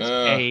 It's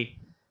Aerian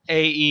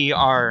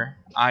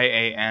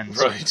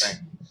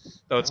something.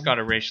 Though it's got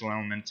a racial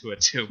element to it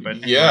too.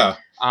 But anyway, yeah.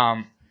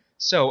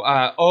 So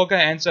Olga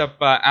ends up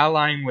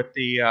allying with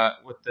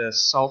the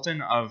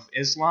Sultan of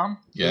Islam,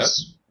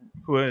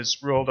 who has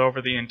ruled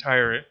over the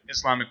entire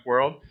Islamic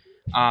world.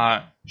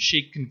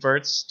 She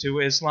converts to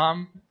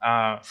Islam,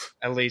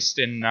 at least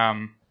in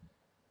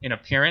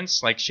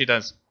appearance. Like she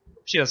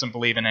doesn't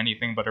believe in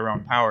anything but her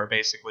own power,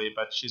 basically.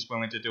 But she's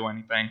willing to do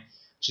anything.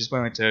 She's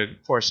willing to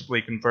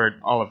forcibly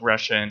convert all of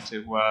Russia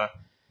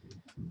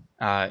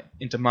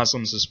into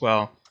Muslims as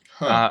well.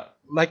 Huh.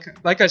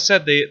 Like I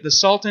said, the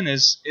Sultan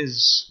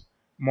is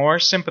more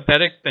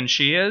sympathetic than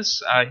she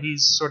is.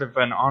 He's sort of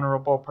an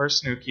honorable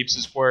person who keeps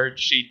his word.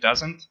 She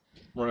doesn't.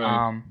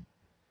 Right.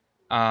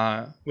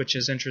 Which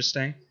is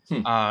interesting.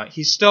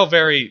 He's still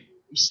very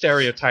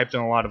stereotyped in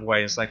a lot of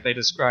ways. Like they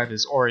describe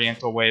his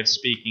Oriental way of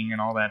speaking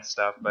and all that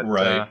stuff. But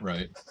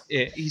right.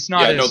 He's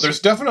not. Yeah, no. There's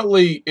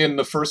definitely in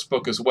the first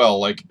book as well.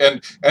 Like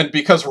and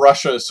because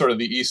Russia is sort of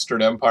the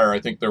Eastern Empire, I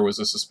think there was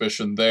a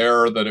suspicion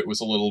there that it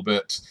was a little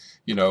bit.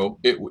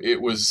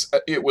 It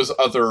was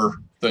other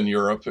than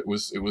Europe. It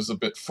was a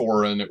bit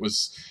foreign.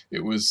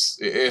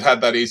 It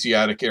had that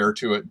Asiatic air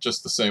to it,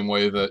 just the same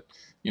way that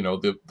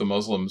the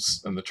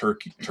Muslims and the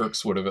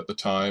Turks would have at the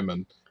time,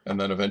 and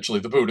then eventually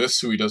the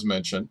Buddhists, who he does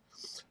mention.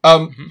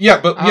 I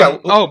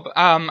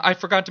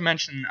forgot to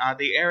mention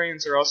the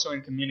Aryans are also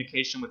in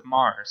communication with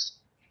Mars,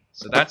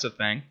 so that's a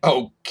thing.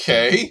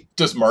 Okay,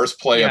 does Mars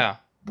play a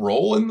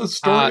role in the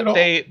story at all?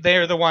 They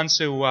are the ones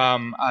who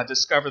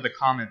discover the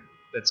comet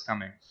that's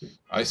coming.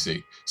 I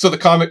see. So the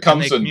comet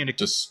comes and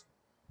just.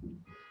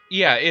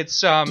 Yeah,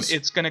 it's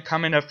going to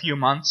come in a few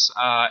months,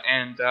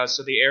 and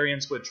so the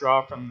Aryans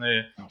withdraw from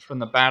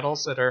the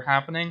battles that are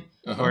happening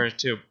in order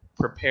to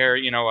prepare,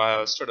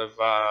 a sort of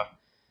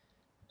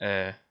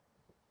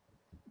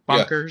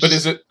bunkers but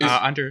is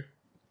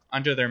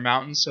under their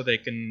mountains so they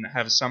can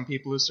have some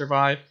people who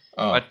survive.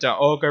 But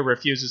Olga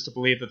refuses to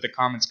believe that the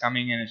comet's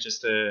coming, and it's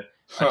just a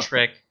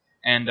trick.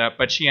 And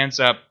but she ends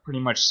up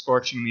pretty much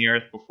scorching the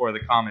earth before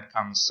the comet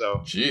comes.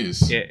 So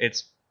jeez,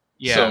 it's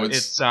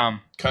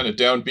kind of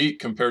downbeat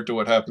compared to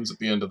what happens at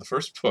the end of the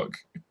first book.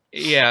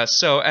 Yeah.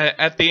 So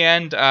at the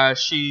end,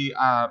 she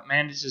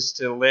manages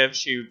to live.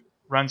 She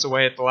runs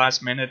away at the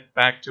last minute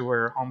back to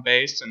her home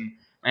base and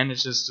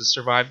manages to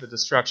survive the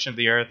destruction of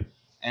the earth.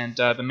 And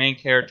the main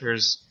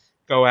characters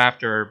go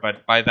after her,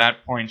 but by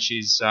that point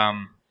she's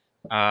gone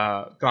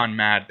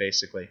mad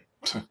basically.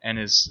 And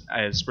is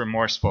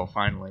remorseful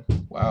finally.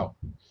 Wow.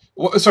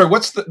 Sorry,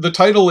 what's the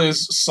title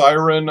is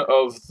Siren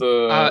of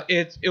the...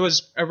 It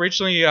was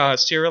originally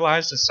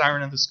serialized as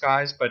Siren of the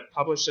Skies, but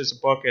published as a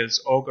book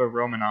as Olga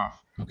Romanov.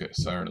 Okay,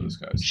 Siren of the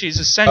Skies. She's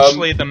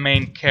essentially the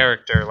main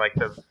character, like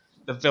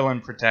the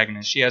villain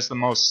protagonist. She has the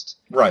most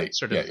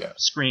sort of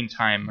screen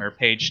time or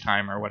page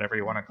time or whatever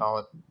you want to call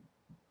it.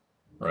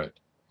 Right.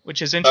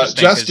 Which is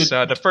interesting because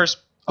the first...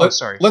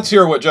 sorry. Let's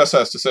hear what Jess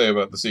has to say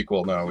about the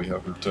sequel now. We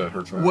haven't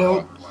heard from her.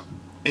 Well,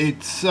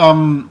 it's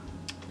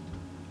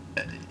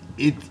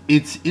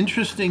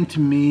interesting to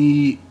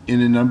me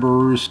in a number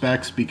of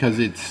respects because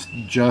it's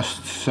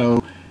just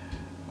so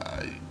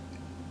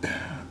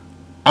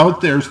out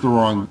there's the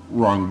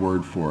wrong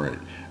word for it.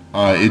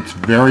 It's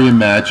very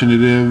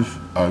imaginative.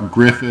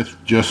 Griffith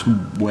just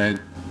went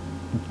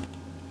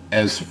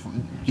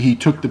he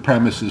took the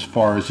premise as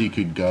far as he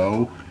could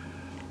go.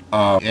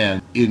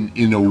 And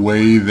in a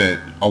way that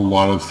a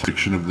lot of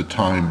fiction of the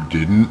time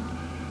didn't.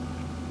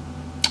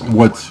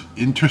 What's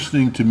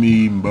interesting to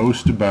me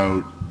most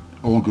about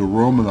Olga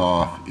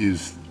Romanov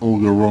is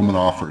Olga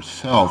Romanov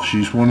herself.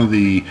 She's one of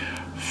the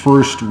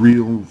first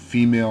real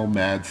female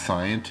mad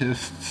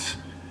scientists.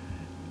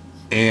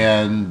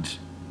 And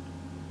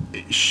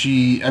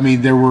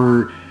there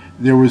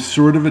was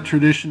sort of a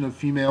tradition of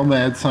female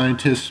mad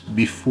scientists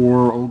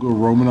before Olga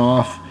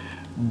Romanov,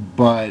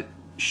 but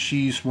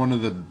she's one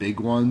of the big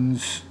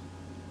ones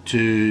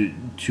to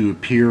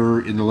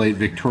appear in the late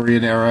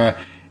Victorian era,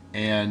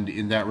 and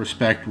in that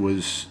respect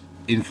was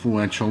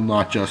influential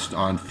not just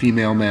on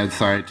female mad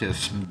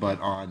scientists, but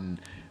on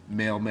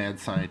male mad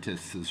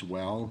scientists as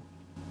well.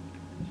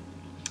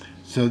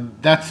 So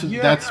that's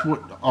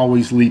what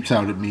always leaps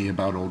out at me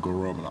about Olga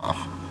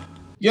Romanoff.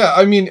 Yeah,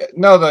 I mean,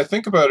 now that I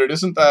think about it,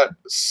 isn't that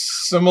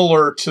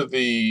similar to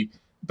the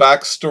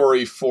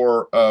backstory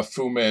for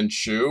Fu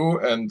Manchu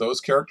and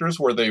those characters,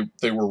 where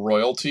they were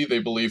royalty? They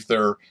believe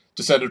they're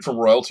descended from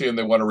royalty and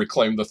they want to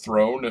reclaim the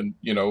throne, and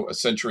a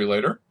century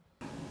later.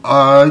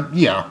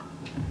 Yeah.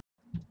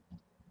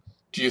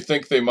 Do you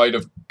think they might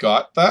have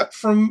got that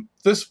from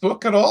this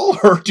book at all,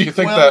 or do you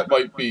think that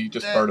might be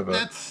just part of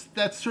it?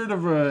 That's sort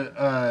of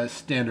a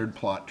standard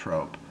plot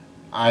trope.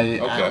 I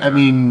Okay.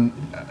 mean,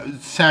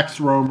 Sax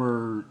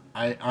Rohmer,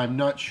 I'm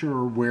not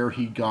sure where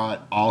he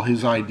got all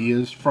his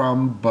ideas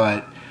from,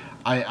 but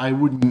I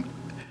wouldn't...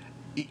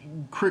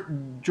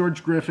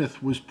 George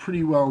Griffith was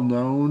pretty well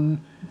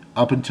known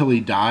up until he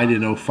died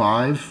in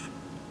 2005.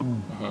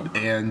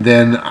 And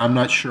then I'm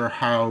not sure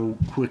how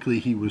quickly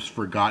he was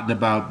forgotten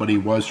about, but he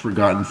was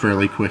forgotten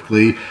fairly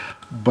quickly.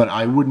 But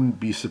I wouldn't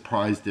be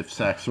surprised if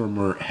Sax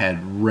Rohmer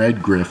had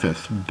read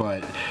Griffith,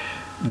 but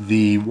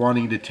the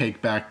wanting to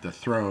take back the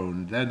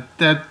throne,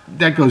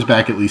 that goes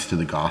back at least to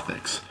the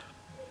Gothics.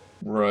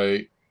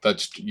 Right.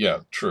 That's, yeah,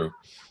 true.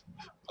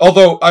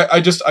 Although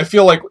I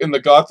feel like in the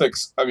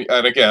Gothics, I mean,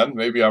 and again,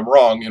 maybe I'm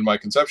wrong in my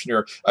conception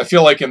here, I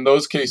feel like in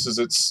those cases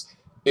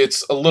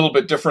it's a little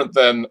bit different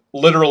than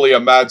literally a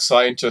mad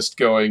scientist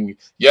going,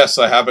 yes,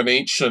 I have an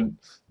ancient,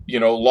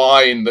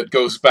 line that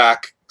goes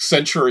back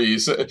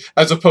centuries,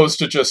 as opposed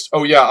to just,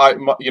 oh yeah,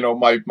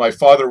 my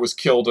father was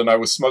killed and I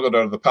was smuggled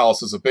out of the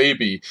palace as a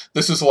baby.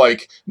 This is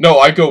like, no,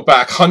 I go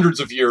back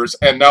hundreds of years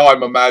and now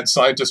I'm a mad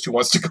scientist who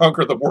wants to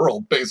conquer the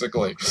world,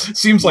 basically.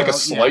 Seems like a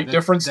slight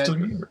difference to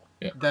me.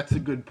 Yeah. That's a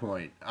good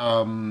point.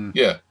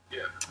 Yeah.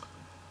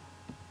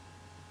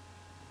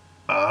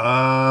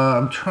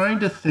 I'm trying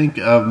to think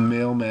of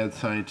male mad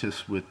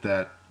scientists with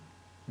that.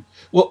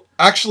 Well,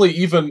 actually,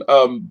 even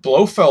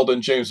Blofeld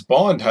in James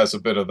Bond has a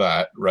bit of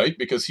that, right?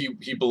 Because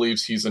he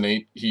believes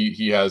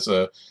he has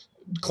a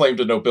claim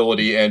to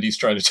nobility and he's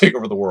trying to take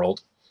over the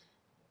world.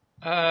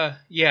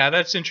 Yeah,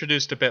 that's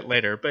introduced a bit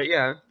later, but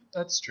yeah,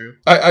 that's true.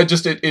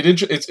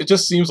 It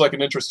just seems like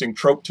an interesting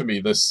trope to me.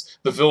 The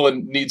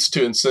villain needs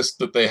to insist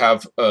that they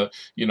have a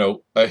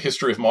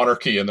history of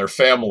monarchy in their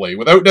family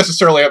without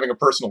necessarily having a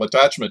personal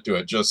attachment to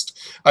it. Just,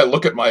 I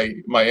look at my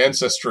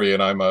ancestry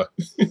and I'm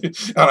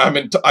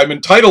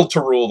entitled to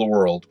rule the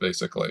world,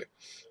 basically.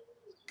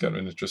 Kind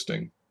of an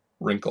interesting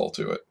wrinkle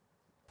to it.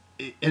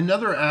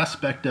 Another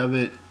aspect of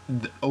it,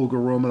 Olga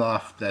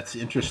Romanoff, that's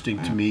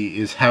interesting to me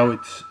is how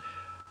it's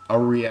a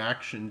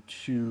reaction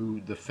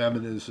to the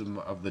feminism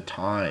of the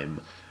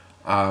time,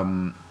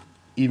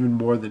 even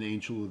more than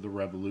Angel of the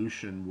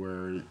Revolution,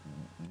 where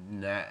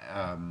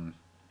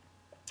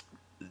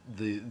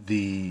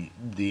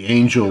the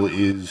angel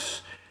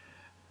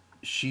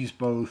she's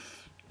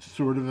both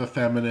sort of a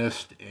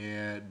feminist,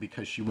 and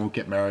because she won't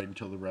get married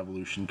until the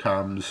revolution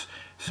comes,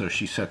 so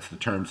she sets the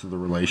terms of the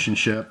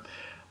relationship,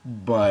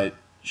 but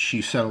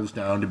she settles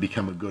down to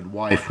become a good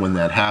wife when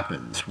that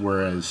happens,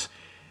 whereas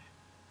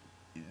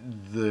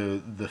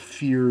the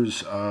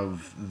fears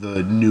of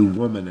the New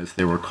Woman, as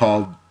they were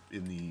called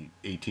in the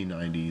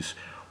 1890s,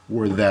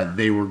 were that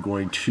they were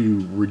going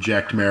to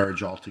reject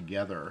marriage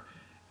altogether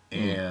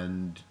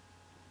and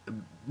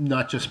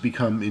not just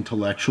become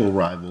intellectual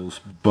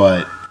rivals,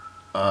 but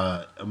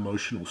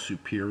emotional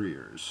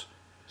superiors.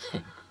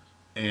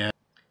 And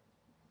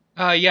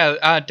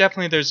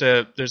definitely. There's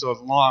a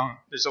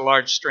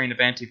large strain of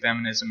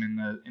anti-feminism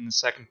in the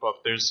second book.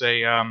 There's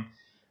a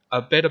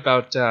bit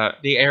about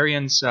the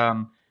Aryans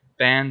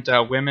banned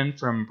women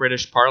from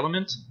British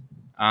Parliament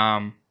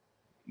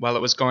while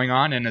it was going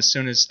on, and as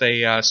soon as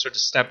they sort of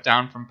stepped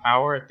down from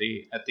power at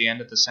the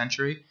end of the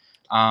century,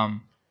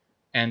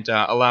 and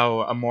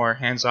allow a more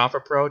hands-off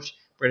approach,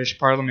 British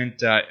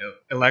Parliament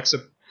elects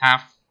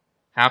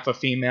half a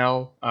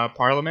female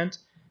Parliament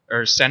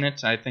or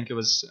Senate. I think it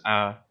was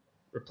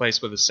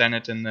replaced with a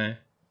Senate in the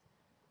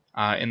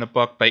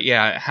book, but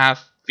yeah,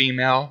 half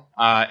female,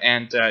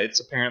 and it's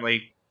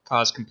apparently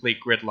caused complete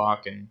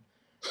gridlock and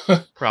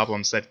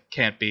problems that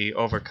can't be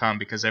overcome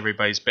because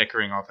everybody's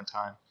bickering all the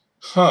time.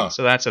 Huh.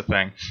 So that's a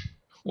thing.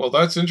 Well,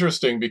 that's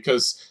interesting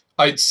because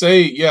I'd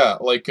say, yeah,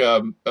 like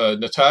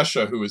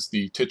Natasha, who is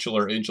the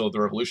titular Angel of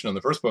the Revolution in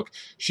the first book,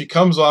 she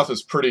comes off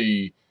as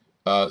pretty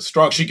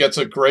strong. She gets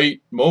a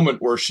great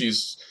moment where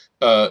she's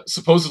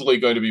supposedly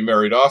going to be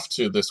married off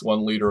to this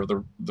one leader of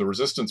the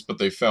resistance, but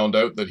they found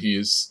out that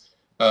he's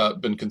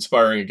been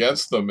conspiring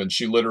against them, and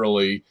she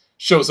literally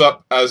shows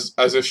up as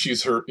if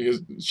she's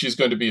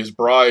going to be his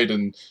bride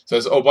and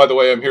says, "Oh, by the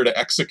way, I'm here to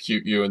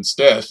execute you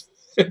instead,"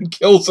 and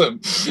kills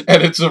him.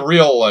 And it's a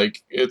real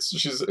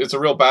it's a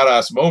real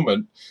badass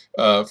moment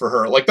for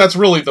her. Like, that's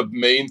really the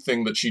main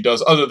thing that she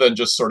does, other than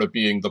just sort of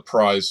being the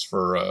prize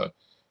for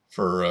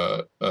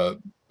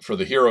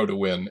the hero to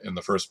win in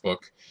the first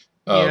book.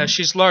 Yeah,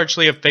 she's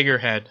largely a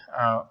figurehead.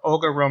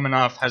 Olga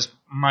Romanoff has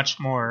much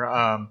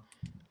more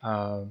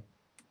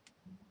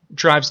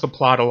drives the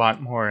plot a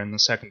lot more in the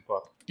second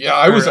book. Yeah,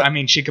 I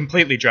mean, she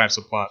completely drives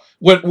the plot.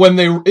 When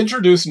they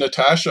introduced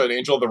Natasha in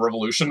Angel of the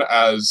Revolution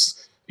as,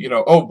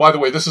 oh, by the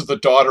way, this is the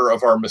daughter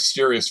of our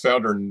mysterious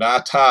founder,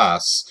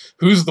 Natas,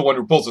 who's the one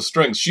who pulls the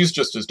strings. She's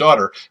just his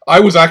daughter.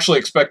 I was actually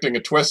expecting a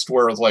twist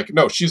where it's like,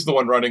 no, she's the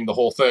one running the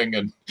whole thing,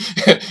 and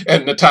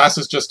and Natas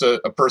is just a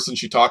person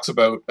she talks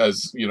about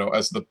as,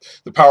 as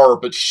the power,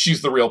 but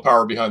she's the real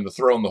power behind the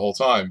throne the whole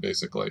time,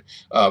 basically.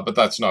 But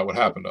that's not what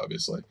happened,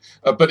 obviously.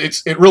 But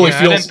it really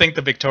feels... I didn't think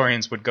the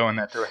Victorians would go in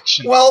that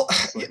direction. Well,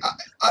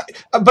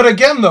 but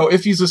again, though,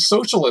 if he's a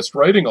socialist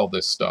writing all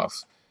this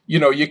stuff,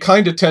 you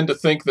kind of tend to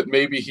think that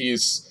maybe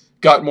he's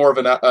got more of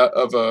an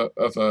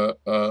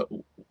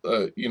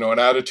an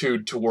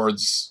attitude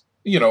towards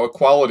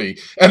equality.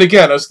 And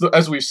again,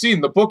 as we've seen,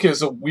 the book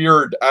is a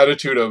weird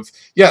attitude of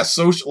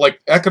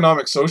like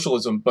economic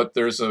socialism, but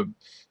there's a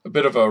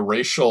bit of a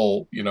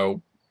racial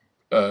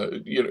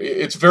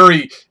it's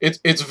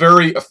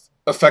very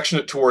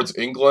affectionate towards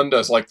England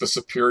as like the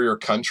superior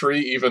country,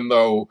 even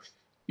though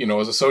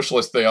as a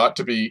socialist, they ought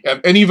to be,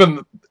 and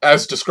even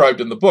as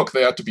described in the book,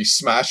 they ought to be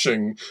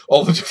smashing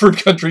all the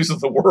different countries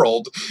of the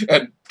world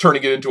and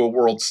turning it into a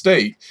world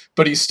state.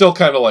 But he's still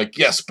kind of like,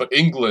 yes, but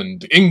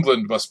England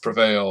must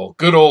prevail.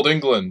 Good old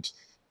England.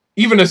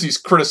 Even as he's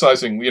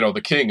criticizing,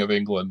 the king of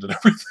England and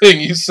everything,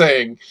 he's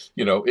saying,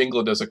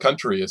 England as a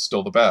country is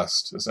still the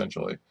best,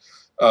 essentially.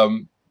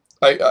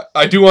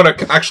 I do want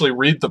to actually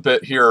read the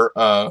bit here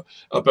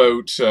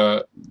about...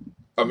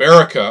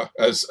 America,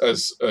 as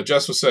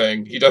Jess was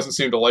saying, he doesn't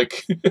seem to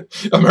like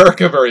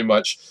America very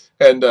much,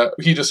 and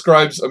he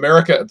describes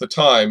America at the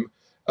time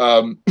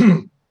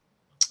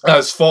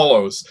as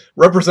follows.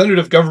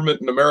 Representative government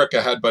in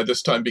America had by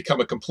this time become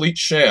a complete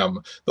sham.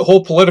 The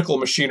whole political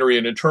machinery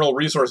and internal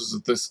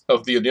resources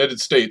of the United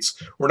States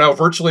were now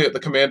virtually at the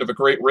command of a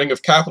great ring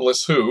of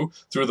capitalists who,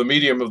 through the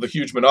medium of the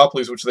huge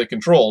monopolies which they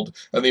controlled,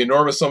 and the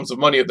enormous sums of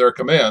money at their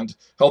command,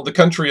 held the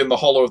country in the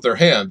hollow of their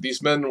hand.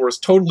 These men were as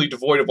totally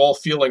devoid of all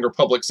feeling or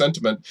public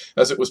sentiment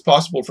as it was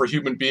possible for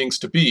human beings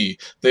to be.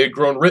 They had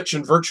grown rich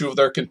in virtue of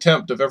their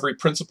contempt of every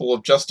principle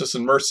of justice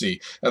and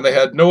mercy, and they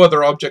had no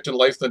other object in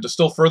life than to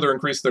still further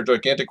increase their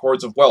gigantic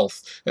hoards of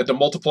wealth and to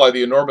multiply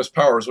the enormous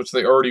powers which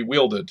they already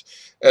wielded.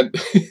 And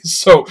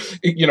so,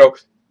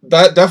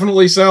 that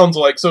definitely sounds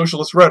like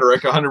socialist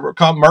rhetoric,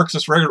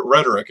 Marxist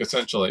rhetoric,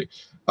 essentially.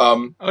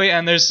 And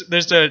there's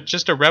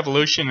just a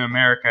revolution in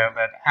America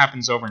that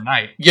happens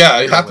overnight. Yeah,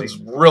 literally. It happens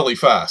really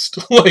fast.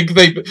 Like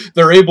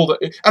they're able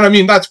to, and I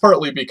mean that's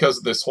partly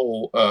because this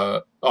whole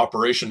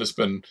operation has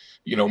been,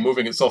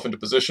 moving itself into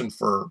position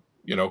for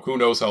who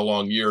knows how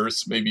long,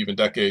 years, maybe even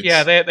decades.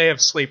 Yeah, they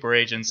have sleeper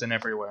agents in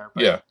everywhere.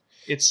 But yeah,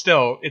 it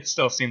still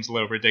seems a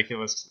little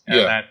ridiculous at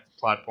that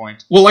plot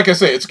point. Well, like I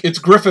say, it's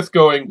Griffith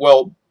going,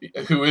 well,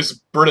 who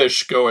is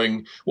British,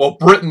 going, well,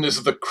 Britain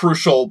is the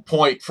crucial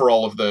point for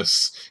all of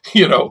this,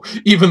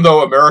 even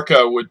though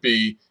America would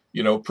be,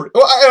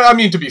 I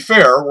mean, to be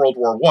fair, World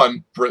War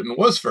I, Britain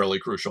was fairly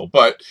crucial,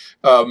 but,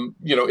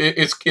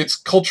 it's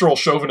cultural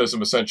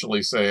chauvinism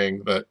essentially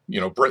saying that,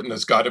 Britain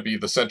has got to be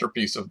the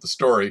centerpiece of the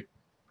story.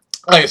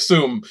 I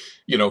assume,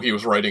 he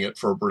was writing it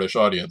for a British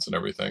audience and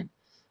everything.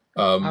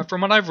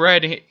 From what I've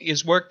read,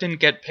 his work didn't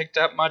get picked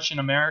up much in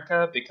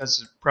America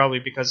probably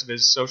because of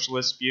his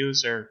socialist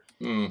views, or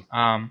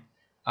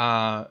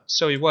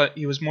so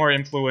he was more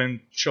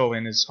influential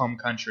in his home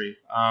country.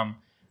 I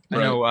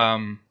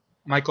know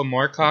Michael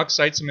Moorcock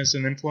cites him as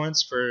an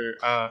influence for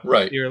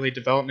the early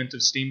development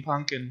of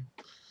steampunk and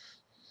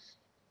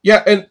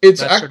and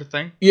it's that sort of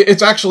thing. Yeah,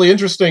 it's actually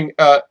interesting.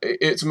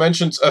 It's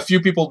mentioned, a few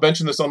people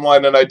mentioned this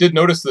online, and I did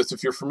notice this.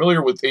 If you're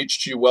familiar with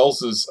H.G.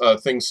 Wells's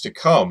Things to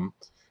Come.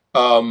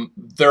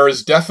 There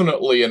is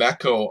definitely an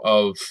echo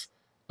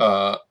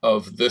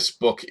of this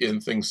book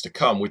in Things to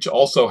Come, which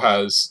also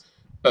has,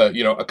 a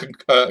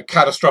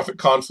catastrophic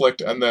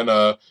conflict and then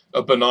a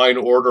benign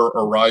order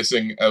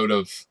arising out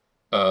of,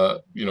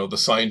 the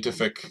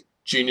scientific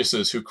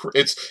geniuses who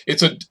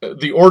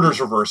the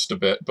order's reversed a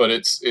bit, but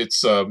it's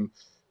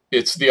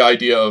the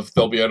idea of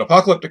there'll be an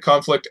apocalyptic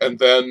conflict and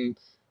then,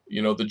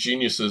 the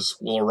geniuses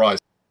will arise.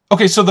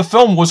 Okay, so the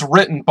film was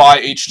written by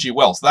H.G.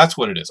 Wells. That's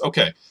what it is.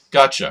 Okay,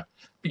 gotcha.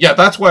 Yeah,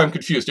 that's why I'm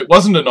confused. It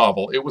wasn't a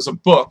novel. It was a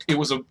book. It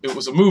was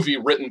a movie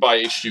written by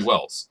H.G.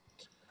 Wells.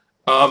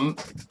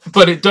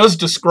 But it does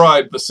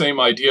describe the same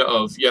idea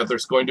of,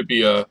 there's going to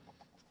be an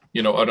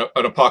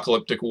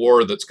apocalyptic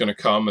war that's going to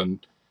come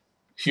and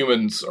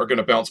humans are going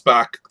to bounce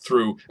back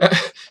through,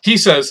 he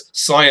says,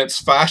 science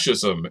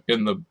fascism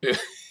in the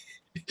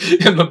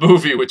in the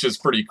movie, which is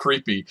pretty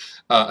creepy.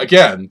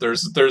 Again,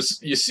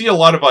 you see a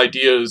lot of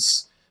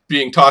ideas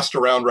being tossed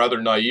around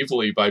rather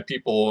naively by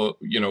people,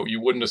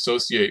 you wouldn't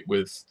associate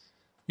with,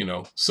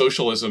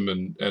 socialism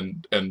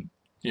and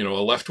a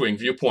left-wing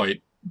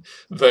viewpoint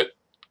that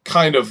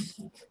kind of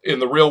in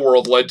the real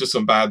world led to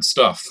some bad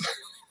stuff.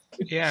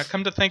 Yeah,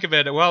 come to think of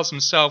it, Wells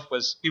himself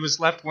was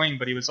left-wing,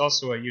 but he was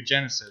also a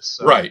eugenicist.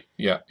 So, right,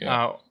 yeah.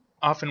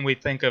 Often we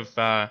think of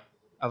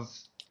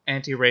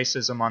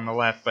anti-racism on the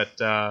left, but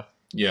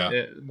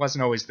it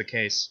wasn't always the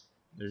case.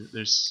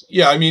 There's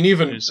Yeah, I mean,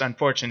 even there's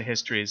unfortunate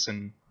histories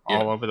and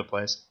all over the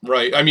place.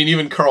 right. I mean,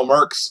 even Karl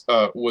Marx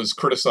was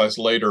criticized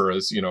later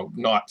as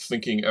not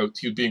thinking out.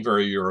 He was being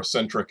very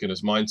Eurocentric in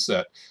his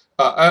mindset.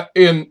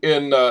 In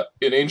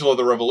Angel of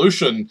the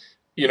Revolution,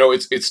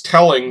 it's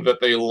telling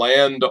that they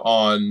land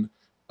on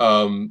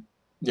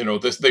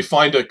this. They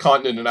find a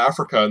continent in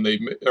Africa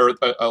or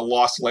a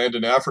lost land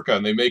in Africa,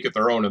 and they make it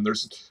their own. And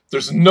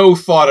there's no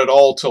thought at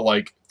all to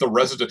like the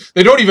resident.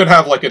 They don't even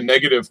have like a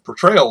negative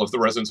portrayal of the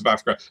residents of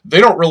Africa. They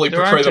don't really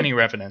there portray aren't them. any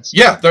revenants.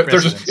 Yeah,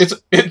 there's just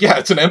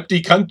it's an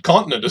empty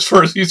continent as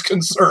far as he's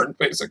concerned,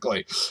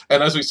 basically.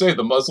 And as we say,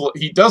 the Muslim,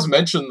 he does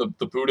mention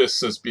the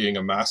Buddhists as being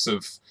a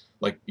massive,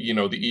 like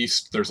the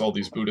East. There's all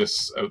these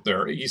Buddhists out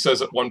there. He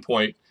says at one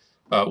point,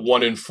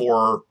 1 in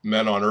 4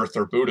 men on Earth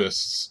are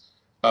Buddhists.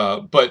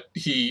 But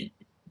he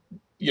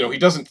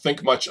doesn't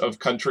think much of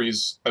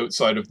countries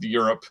outside of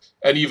Europe,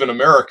 and even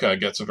America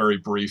gets a very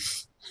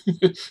brief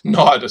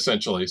nod,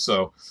 essentially.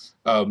 So,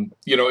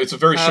 it's a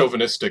very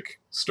chauvinistic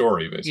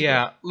story, basically.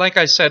 Yeah, like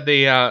I said,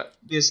 the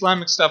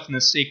Islamic stuff in the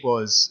sequel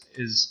is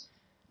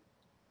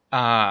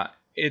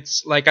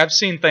it's like I've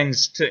seen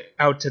things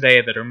out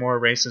today that are more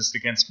racist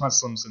against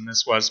Muslims than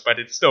this was, but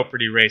it's still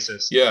pretty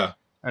racist. Yeah,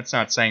 that's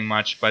not saying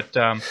much, but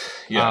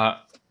yeah.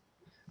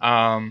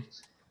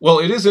 Well,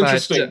 it is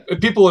interesting.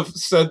 People have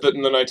said that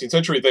in the 19th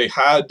century they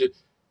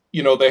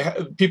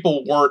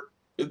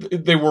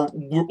were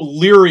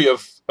leery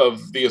of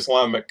the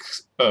Islamic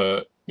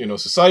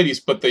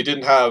societies, but they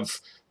didn't have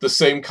the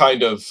same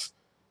kind of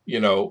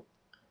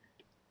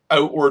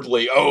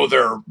outwardly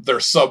they're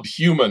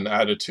subhuman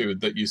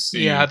attitude that you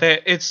see. Yeah,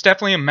 it's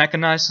definitely a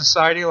mechanized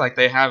society. Like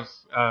they have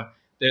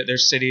their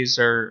cities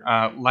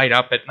are light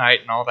up at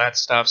night and all that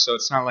stuff. So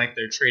it's not like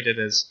they're treated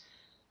as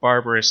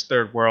barbarous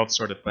third world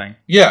sort of thing.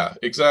 Yeah,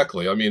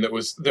 exactly. I mean, it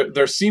was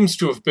there seems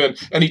to have been,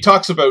 and he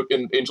talks about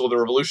in Angel of the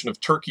Revolution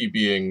of Turkey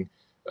being,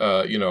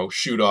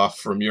 shooed off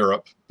from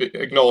Europe,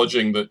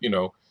 acknowledging that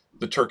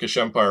the Turkish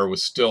Empire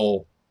was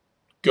still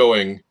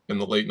going in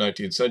the late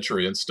 19th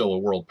century and still a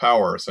world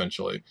power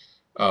essentially,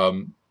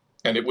 and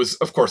it was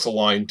of course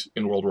aligned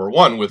in World War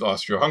I with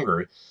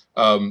Austria-Hungary.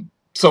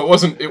 So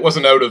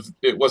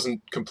it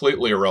wasn't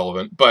completely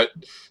irrelevant, but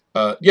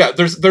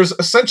there's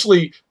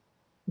essentially.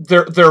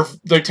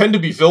 They tend to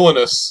be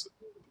villainous,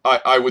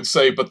 I would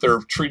say, but they're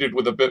treated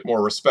with a bit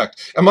more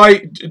respect.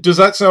 Does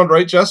that sound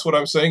right, Jess, what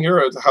I'm saying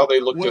here? How they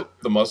looked at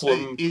the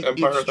Muslim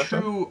empire at that time? It's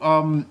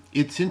true.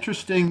 It's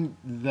interesting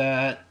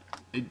that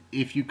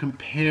if you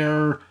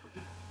compare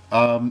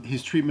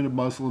his treatment of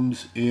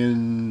Muslims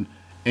in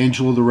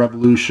Angel of the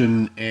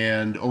Revolution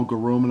and Olga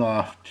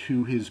Romanoff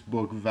to his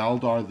book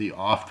Valdar the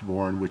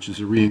Offborn, which is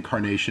a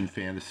reincarnation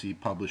fantasy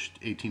published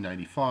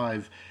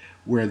 1895,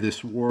 where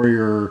this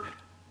warrior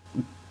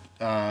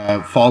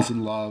falls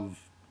in love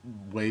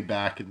way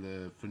back in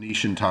the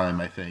Phoenician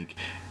time, I think,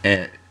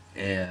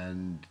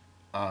 and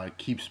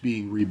keeps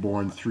being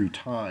reborn through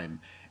time.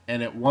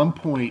 And at one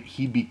point,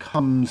 he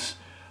becomes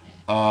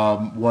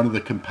one of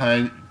the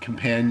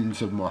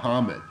companions of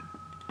Muhammad.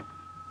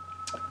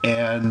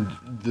 And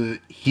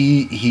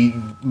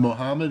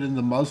Muhammad and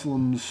the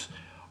Muslims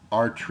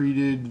are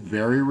treated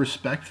very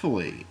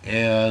respectfully.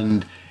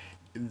 And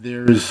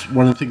there's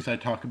one of the things I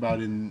talk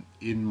about in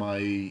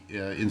my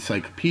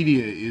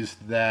encyclopedia is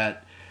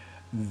that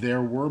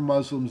there were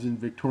Muslims in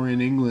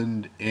Victorian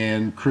England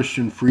and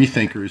Christian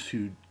freethinkers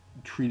who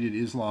treated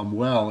Islam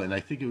well, and I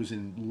think it was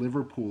in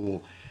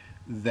Liverpool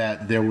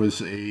that there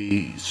was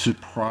a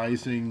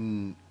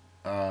surprising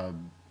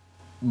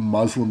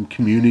Muslim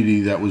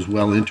community that was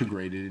well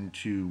integrated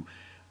into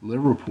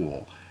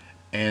Liverpool,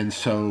 and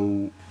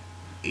so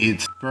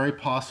it's very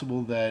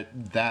possible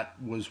that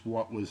was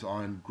what was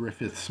on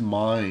Griffith's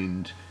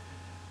mind,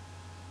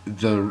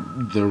 the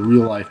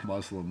real life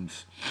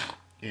Muslims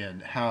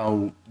and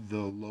how the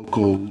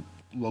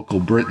local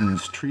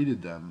Britons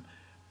treated them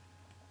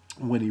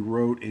when he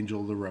wrote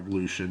Angel of the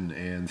Revolution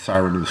and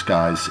Siren of the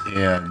Skies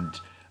and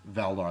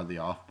Valdar the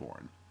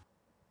Offborn.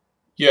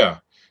 Yeah.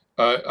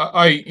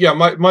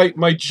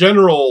 My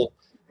general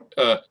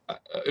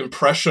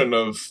impression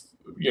of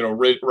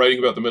writing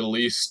about the Middle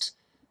East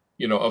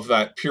of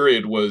that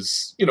period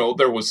was,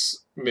 there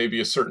was maybe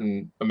a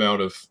certain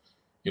amount of,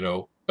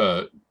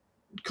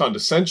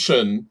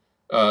 condescension.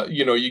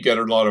 You get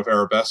a lot of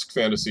arabesque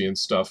fantasy and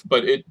stuff,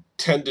 but it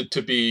tended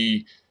to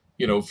be,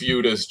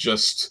 viewed as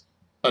just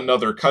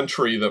another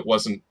country that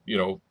wasn't,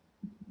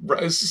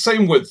 it's the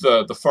same with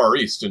the Far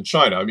East in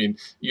China. I mean,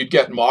 you'd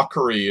get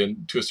mockery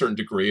and to a certain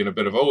degree and a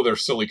bit of, they're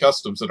silly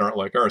customs that aren't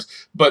like ours,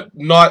 but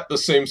not the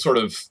same sort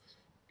of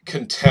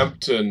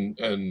contempt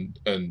and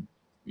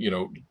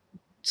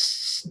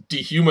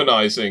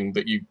dehumanizing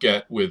that you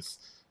get with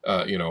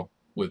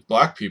with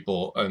black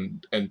people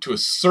and to a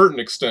certain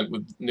extent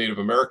with Native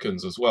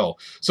Americans as well.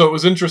 So it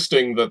was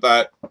interesting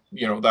that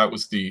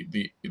was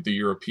the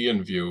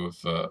European view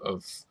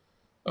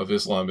of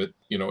Islam.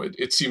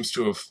 It seems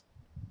to have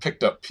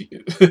picked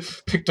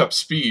up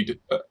speed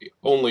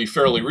only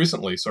fairly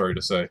recently. Sorry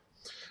to say.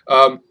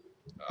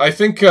 I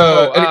think.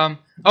 Go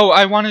Oh,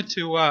 I wanted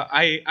to.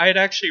 I had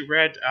actually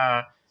read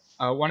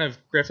one of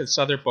Griffith's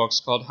other books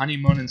called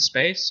Honeymoon in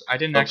Space. I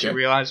didn't actually Okay.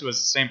 realize it was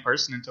the same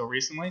person until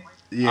recently.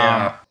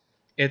 Yeah.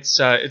 It's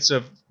a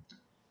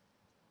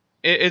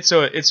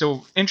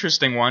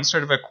interesting one,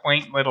 sort of a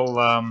quaint little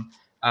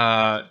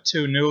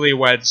two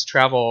newlyweds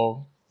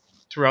travel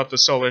throughout the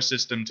solar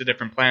system to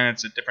different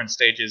planets at different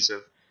stages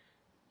of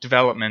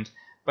development.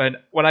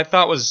 But what I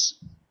thought was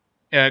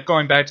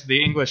going back to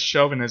the English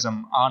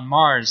chauvinism on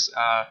Mars,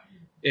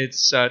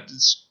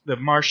 the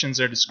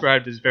Martians are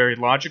described as very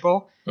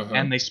logical, Uh-huh.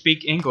 and they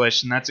speak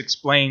English, and that's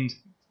explained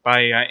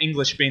by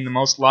English being the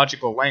most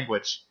logical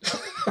language.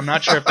 I'm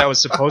not sure if that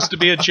was supposed to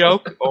be a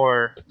joke,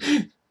 or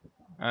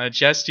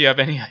Jess, do you have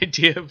any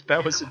idea if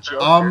that was a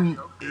joke?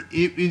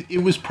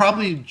 It was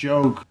probably a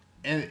joke.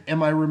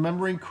 Am I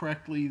remembering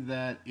correctly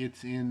that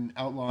it's in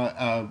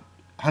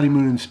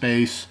Honeymoon in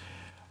Space,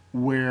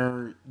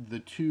 where the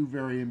two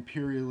very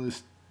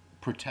imperialist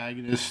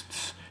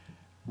protagonists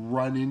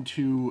run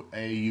into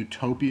a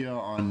utopia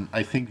on,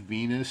 I think,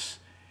 Venus,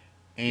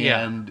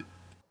 and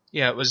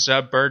Yeah, it was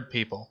bird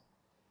people.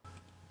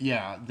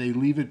 yeah, they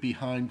leave it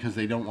behind because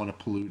they don't want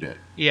to pollute it.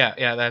 Yeah,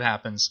 that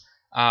happens.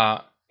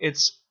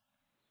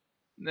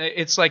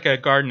 It's like a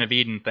Garden of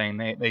Eden thing.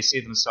 They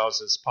see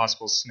themselves as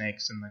possible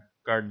snakes in the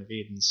Garden of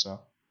Eden,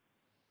 so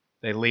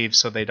they leave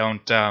so they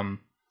don't,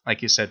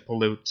 like you said,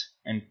 pollute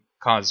and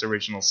cause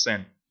original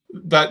sin.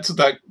 That's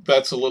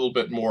a little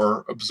bit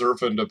more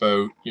observant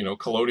about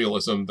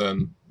colonialism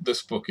than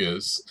this book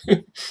is.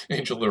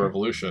 Angel of the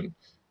Revolution.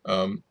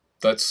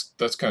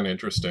 That's kind of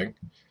interesting.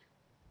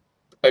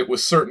 It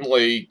was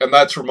certainly, and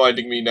that's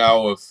reminding me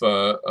now of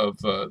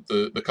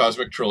the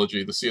Cosmic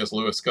Trilogy, the C.S.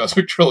 Lewis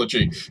Cosmic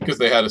Trilogy, because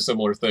they had a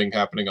similar thing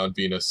happening on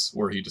Venus,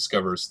 where he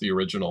discovers the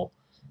original,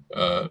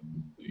 the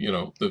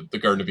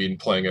Garden of Eden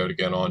playing out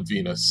again on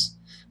Venus.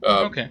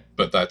 Okay.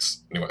 But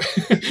that's anyway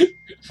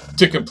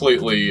to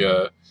completely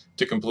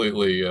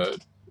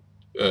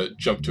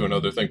jump to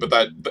another thing. But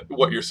that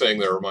what you're saying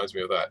there reminds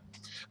me of that.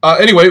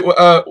 Anyway,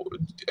 are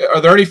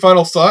there any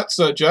final thoughts,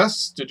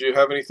 Jess? Did you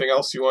have anything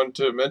else you wanted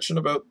to mention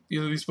about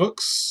either of these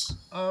books?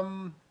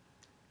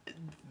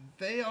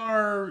 They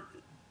are.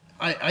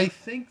 I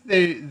think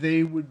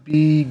they would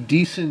be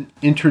decent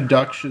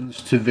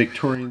introductions to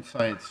Victorian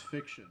science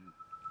fiction.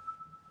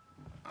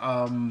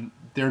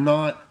 They're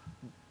not.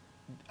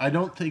 I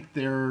don't think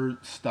they're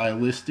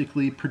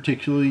stylistically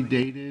particularly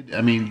dated. I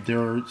mean, there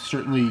are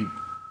certainly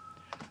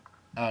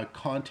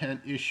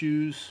content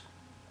issues,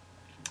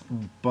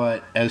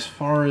 but as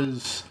far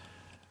as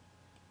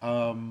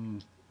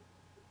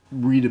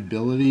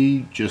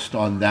readability, just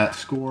on that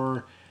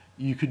score,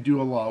 you could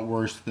do a lot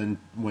worse than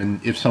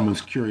if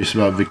someone's curious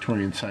about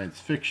Victorian science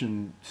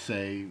fiction,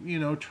 say,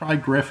 try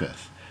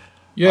Griffith.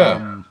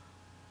 Yeah.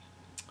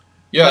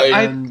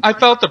 I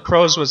felt the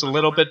prose was a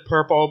little bit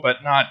purple,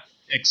 but not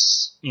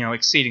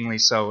exceedingly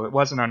so. It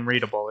wasn't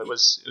unreadable. It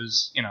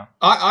was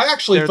I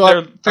actually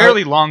thought they're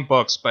fairly long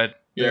books,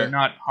 but they're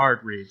not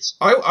hard reads.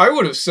 I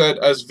would have said,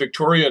 as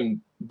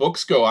Victorian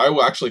books go,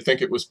 I actually think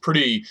it was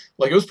pretty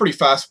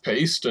fast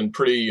paced and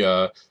pretty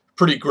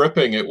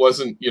gripping. It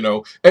wasn't,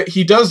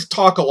 he does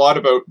talk a lot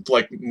about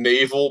like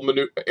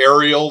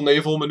aerial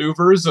naval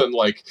maneuvers and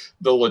like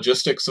the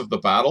logistics of the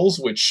battles,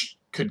 which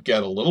could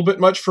get a little bit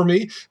much for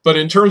me. But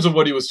in terms of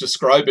what he was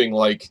describing,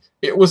 like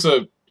it was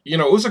a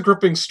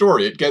gripping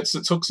story. It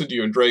hooks into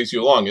you and drags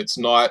you along. It's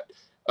not,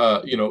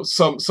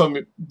 some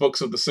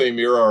books of the same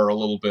era are a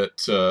little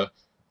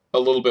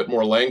bit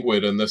more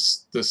languid, and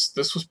this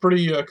was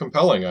pretty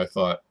compelling, I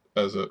thought,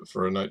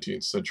 for a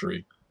 19th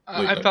century.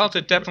 I felt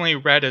it definitely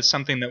read as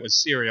something that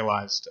was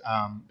serialized,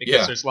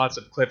 because there's lots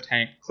of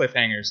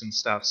cliffhangers and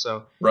stuff.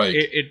 So right.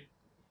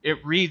 It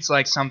reads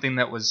like something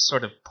that was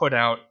sort of put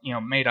out,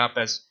 made up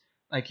as,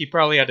 like, he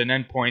probably had an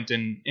endpoint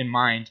in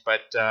mind,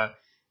 but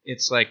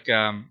it's like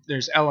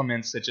there's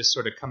elements that just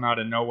sort of come out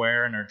of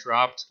nowhere and are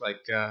dropped,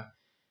 like,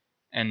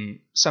 and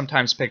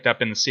sometimes picked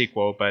up in the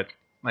sequel, but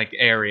like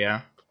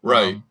Area.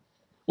 Right.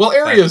 Well,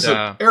 Area is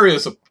a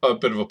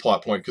bit of a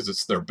plot point because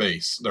it's their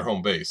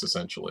home base,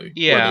 essentially.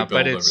 Yeah,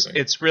 but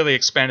it's really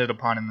expanded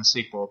upon in the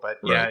sequel. But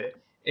right.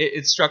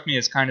 It struck me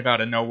as kind of out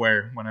of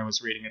nowhere when I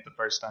was reading it the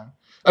first time.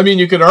 I mean,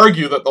 you could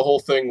argue that the whole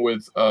thing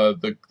with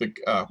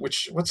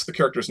what's the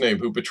character's name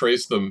who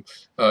betrays them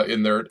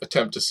in their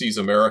attempt to seize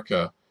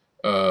America?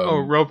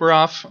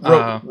 Roborov.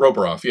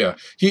 Roborov, yeah.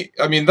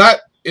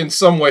 That in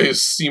some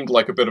ways seemed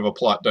like a bit of a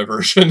plot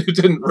diversion. It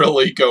didn't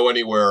really go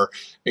anywhere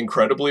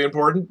incredibly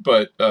important,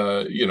 but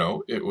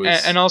it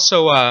was. And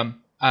also,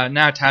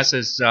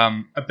 Natas's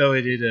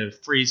ability to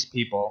freeze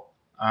people,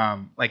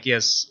 like he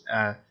has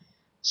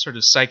sort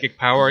of psychic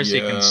powers.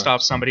 Yeah. He can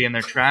stop somebody in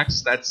their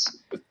tracks.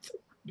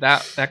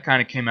 That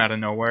kind of came out of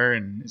nowhere,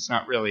 and it's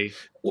not really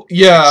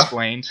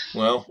explained.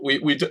 Well,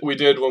 we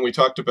did when we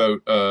talked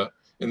about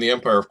in the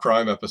Empire of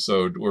Crime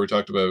episode, where we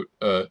talked about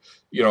that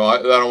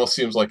almost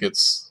seems like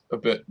it's a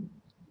bit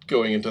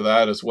going into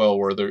that as well,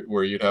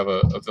 where you'd have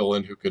a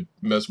villain who could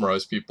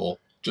mesmerize people.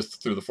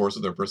 just through the force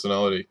of their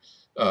personality.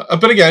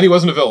 But again, he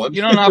wasn't a villain.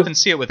 You don't often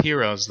see it with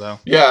heroes, though.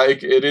 Yeah,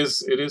 it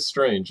is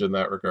strange in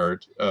that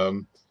regard.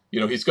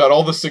 He's got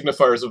all the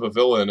signifiers of a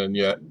villain, and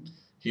yet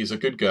he's a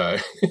good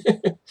guy.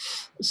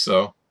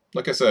 So,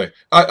 like I say,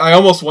 I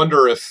almost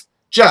wonder if,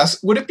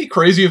 Jess, would it be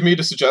crazy of me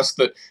to suggest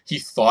that he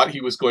thought he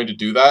was going to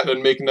do that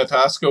and make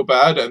Natasco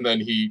bad, and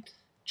then he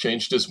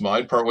changed his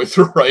mind partway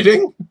through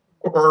writing?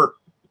 Or...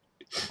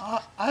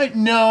 my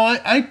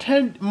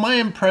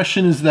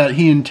impression is that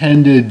he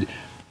intended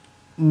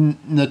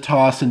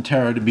Natas and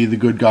Terra to be the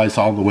good guys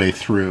all the way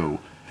through.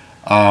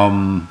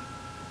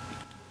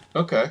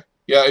 Okay.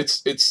 Yeah,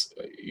 he's,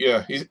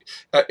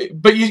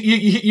 but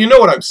you know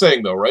what I'm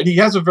saying though, right? He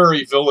has a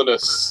very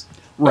villainous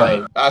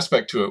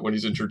aspect to it when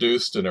he's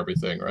introduced and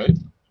everything, right?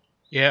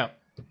 Yeah.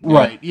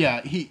 Right.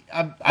 Yeah.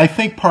 I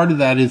think part of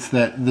that is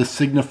that the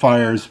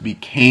signifiers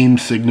became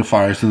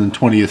signifiers in the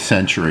 20th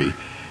century,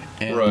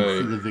 and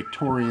for the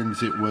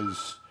Victorians, it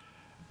was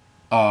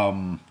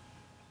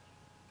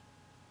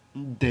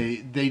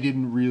they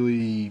didn't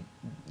really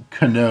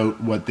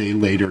connote what they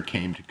later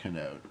came to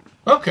connote.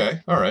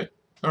 Okay. All right.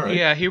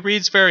 Yeah, he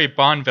reads very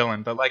Bond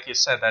villain, but like you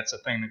said, that's a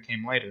thing that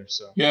came later.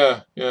 So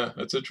yeah,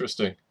 that's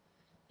interesting.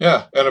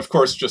 Yeah, and of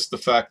course, just the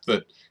fact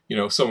that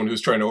someone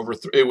who's trying to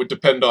overthrow, it would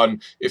depend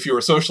on if you're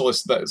a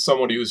socialist, that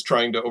somebody who's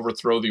trying to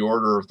overthrow the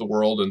order of the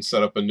world and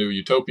set up a new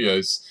utopia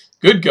is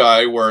good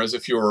guy, whereas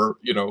if you're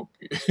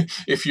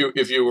if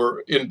you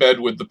were in bed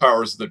with the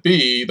powers that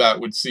be, that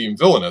would seem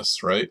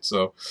villainous, right?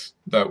 So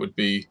that would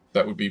be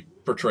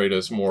portrayed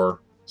as more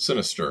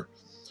sinister.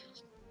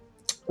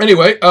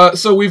 Anyway,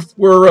 so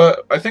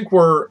I think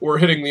we're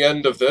hitting the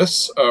end of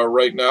this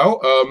right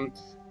now.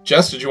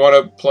 Jess, did you want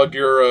to plug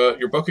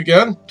your book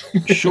again?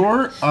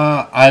 Sure.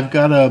 I've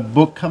got a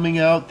book coming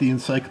out. The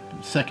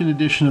second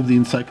edition of the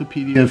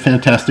Encyclopedia of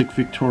Fantastic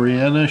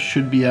Victoriana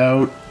should be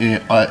out,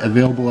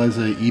 available as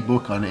an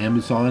ebook on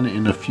Amazon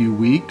in a few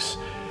weeks.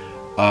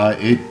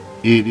 It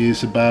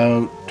is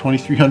about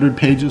 2,300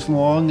 pages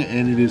long,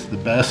 and it is the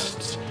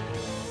best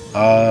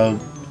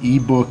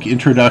ebook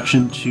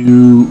introduction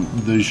to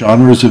the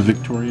genres of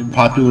Victorian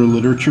popular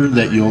literature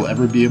that you'll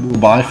ever be able to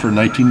buy for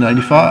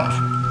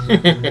 $19.95.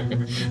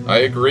 I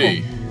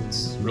agree.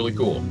 It's really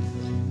cool.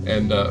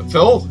 And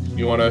Phil,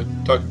 you want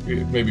to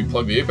maybe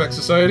plug the Apex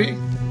Society?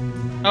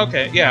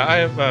 Okay, yeah, I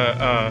have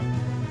a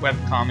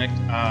webcomic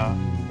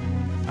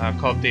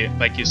called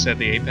like you said,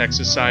 the Apex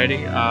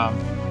Society.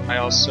 I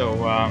also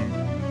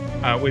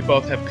we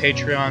both have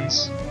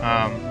Patreons.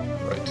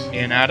 Right. Me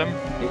and Adam.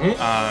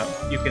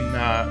 Mm-hmm. You can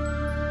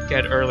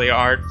get early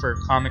art for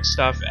comic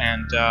stuff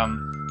and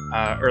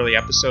early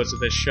episodes of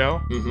this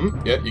show.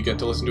 Mm-hmm. Yeah, you get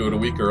to listen to it a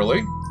week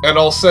early. And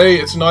I'll say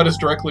it's not as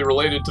directly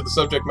related to the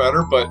subject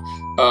matter, but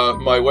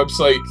my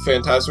website,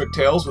 Phantasmic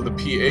Tales with a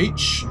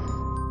PH,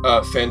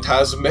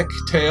 Phantasmic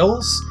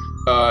Tales,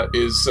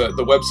 is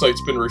the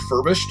website's been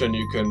refurbished, and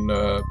you can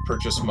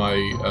purchase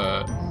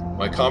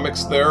my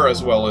comics there,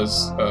 as well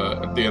as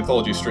the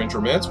anthology Strange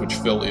Romance, which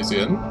Phil is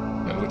in,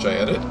 and which I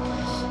edit.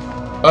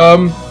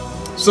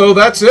 So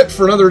that's it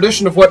for another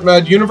edition of What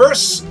Mad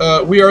Universe.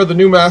 We are the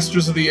new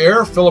masters of the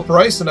air, Philip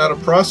Rice and Adam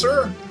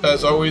Prosser.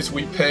 As always,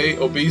 we pay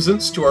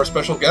obeisance to our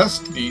special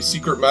guest, the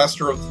secret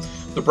master of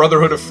the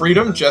Brotherhood of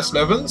Freedom, Jess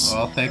Nevins.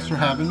 Well, thanks for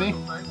having me.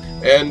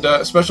 And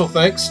special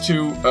thanks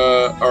to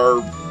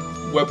our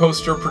web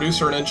hoster,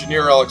 producer, and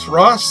engineer, Alex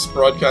Ross,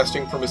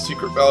 broadcasting from his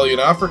secret valley in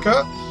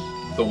Africa.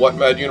 The What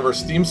Mad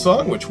Universe theme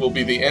song, which will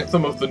be the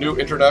anthem of the new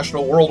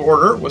International World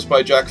Order, was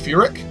by Jack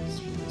Furyk.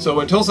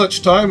 So until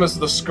such time as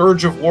the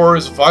scourge of war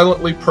is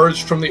violently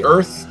purged from the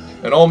earth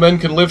and all men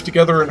can live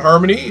together in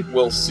harmony,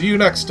 we'll see you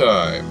next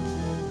time.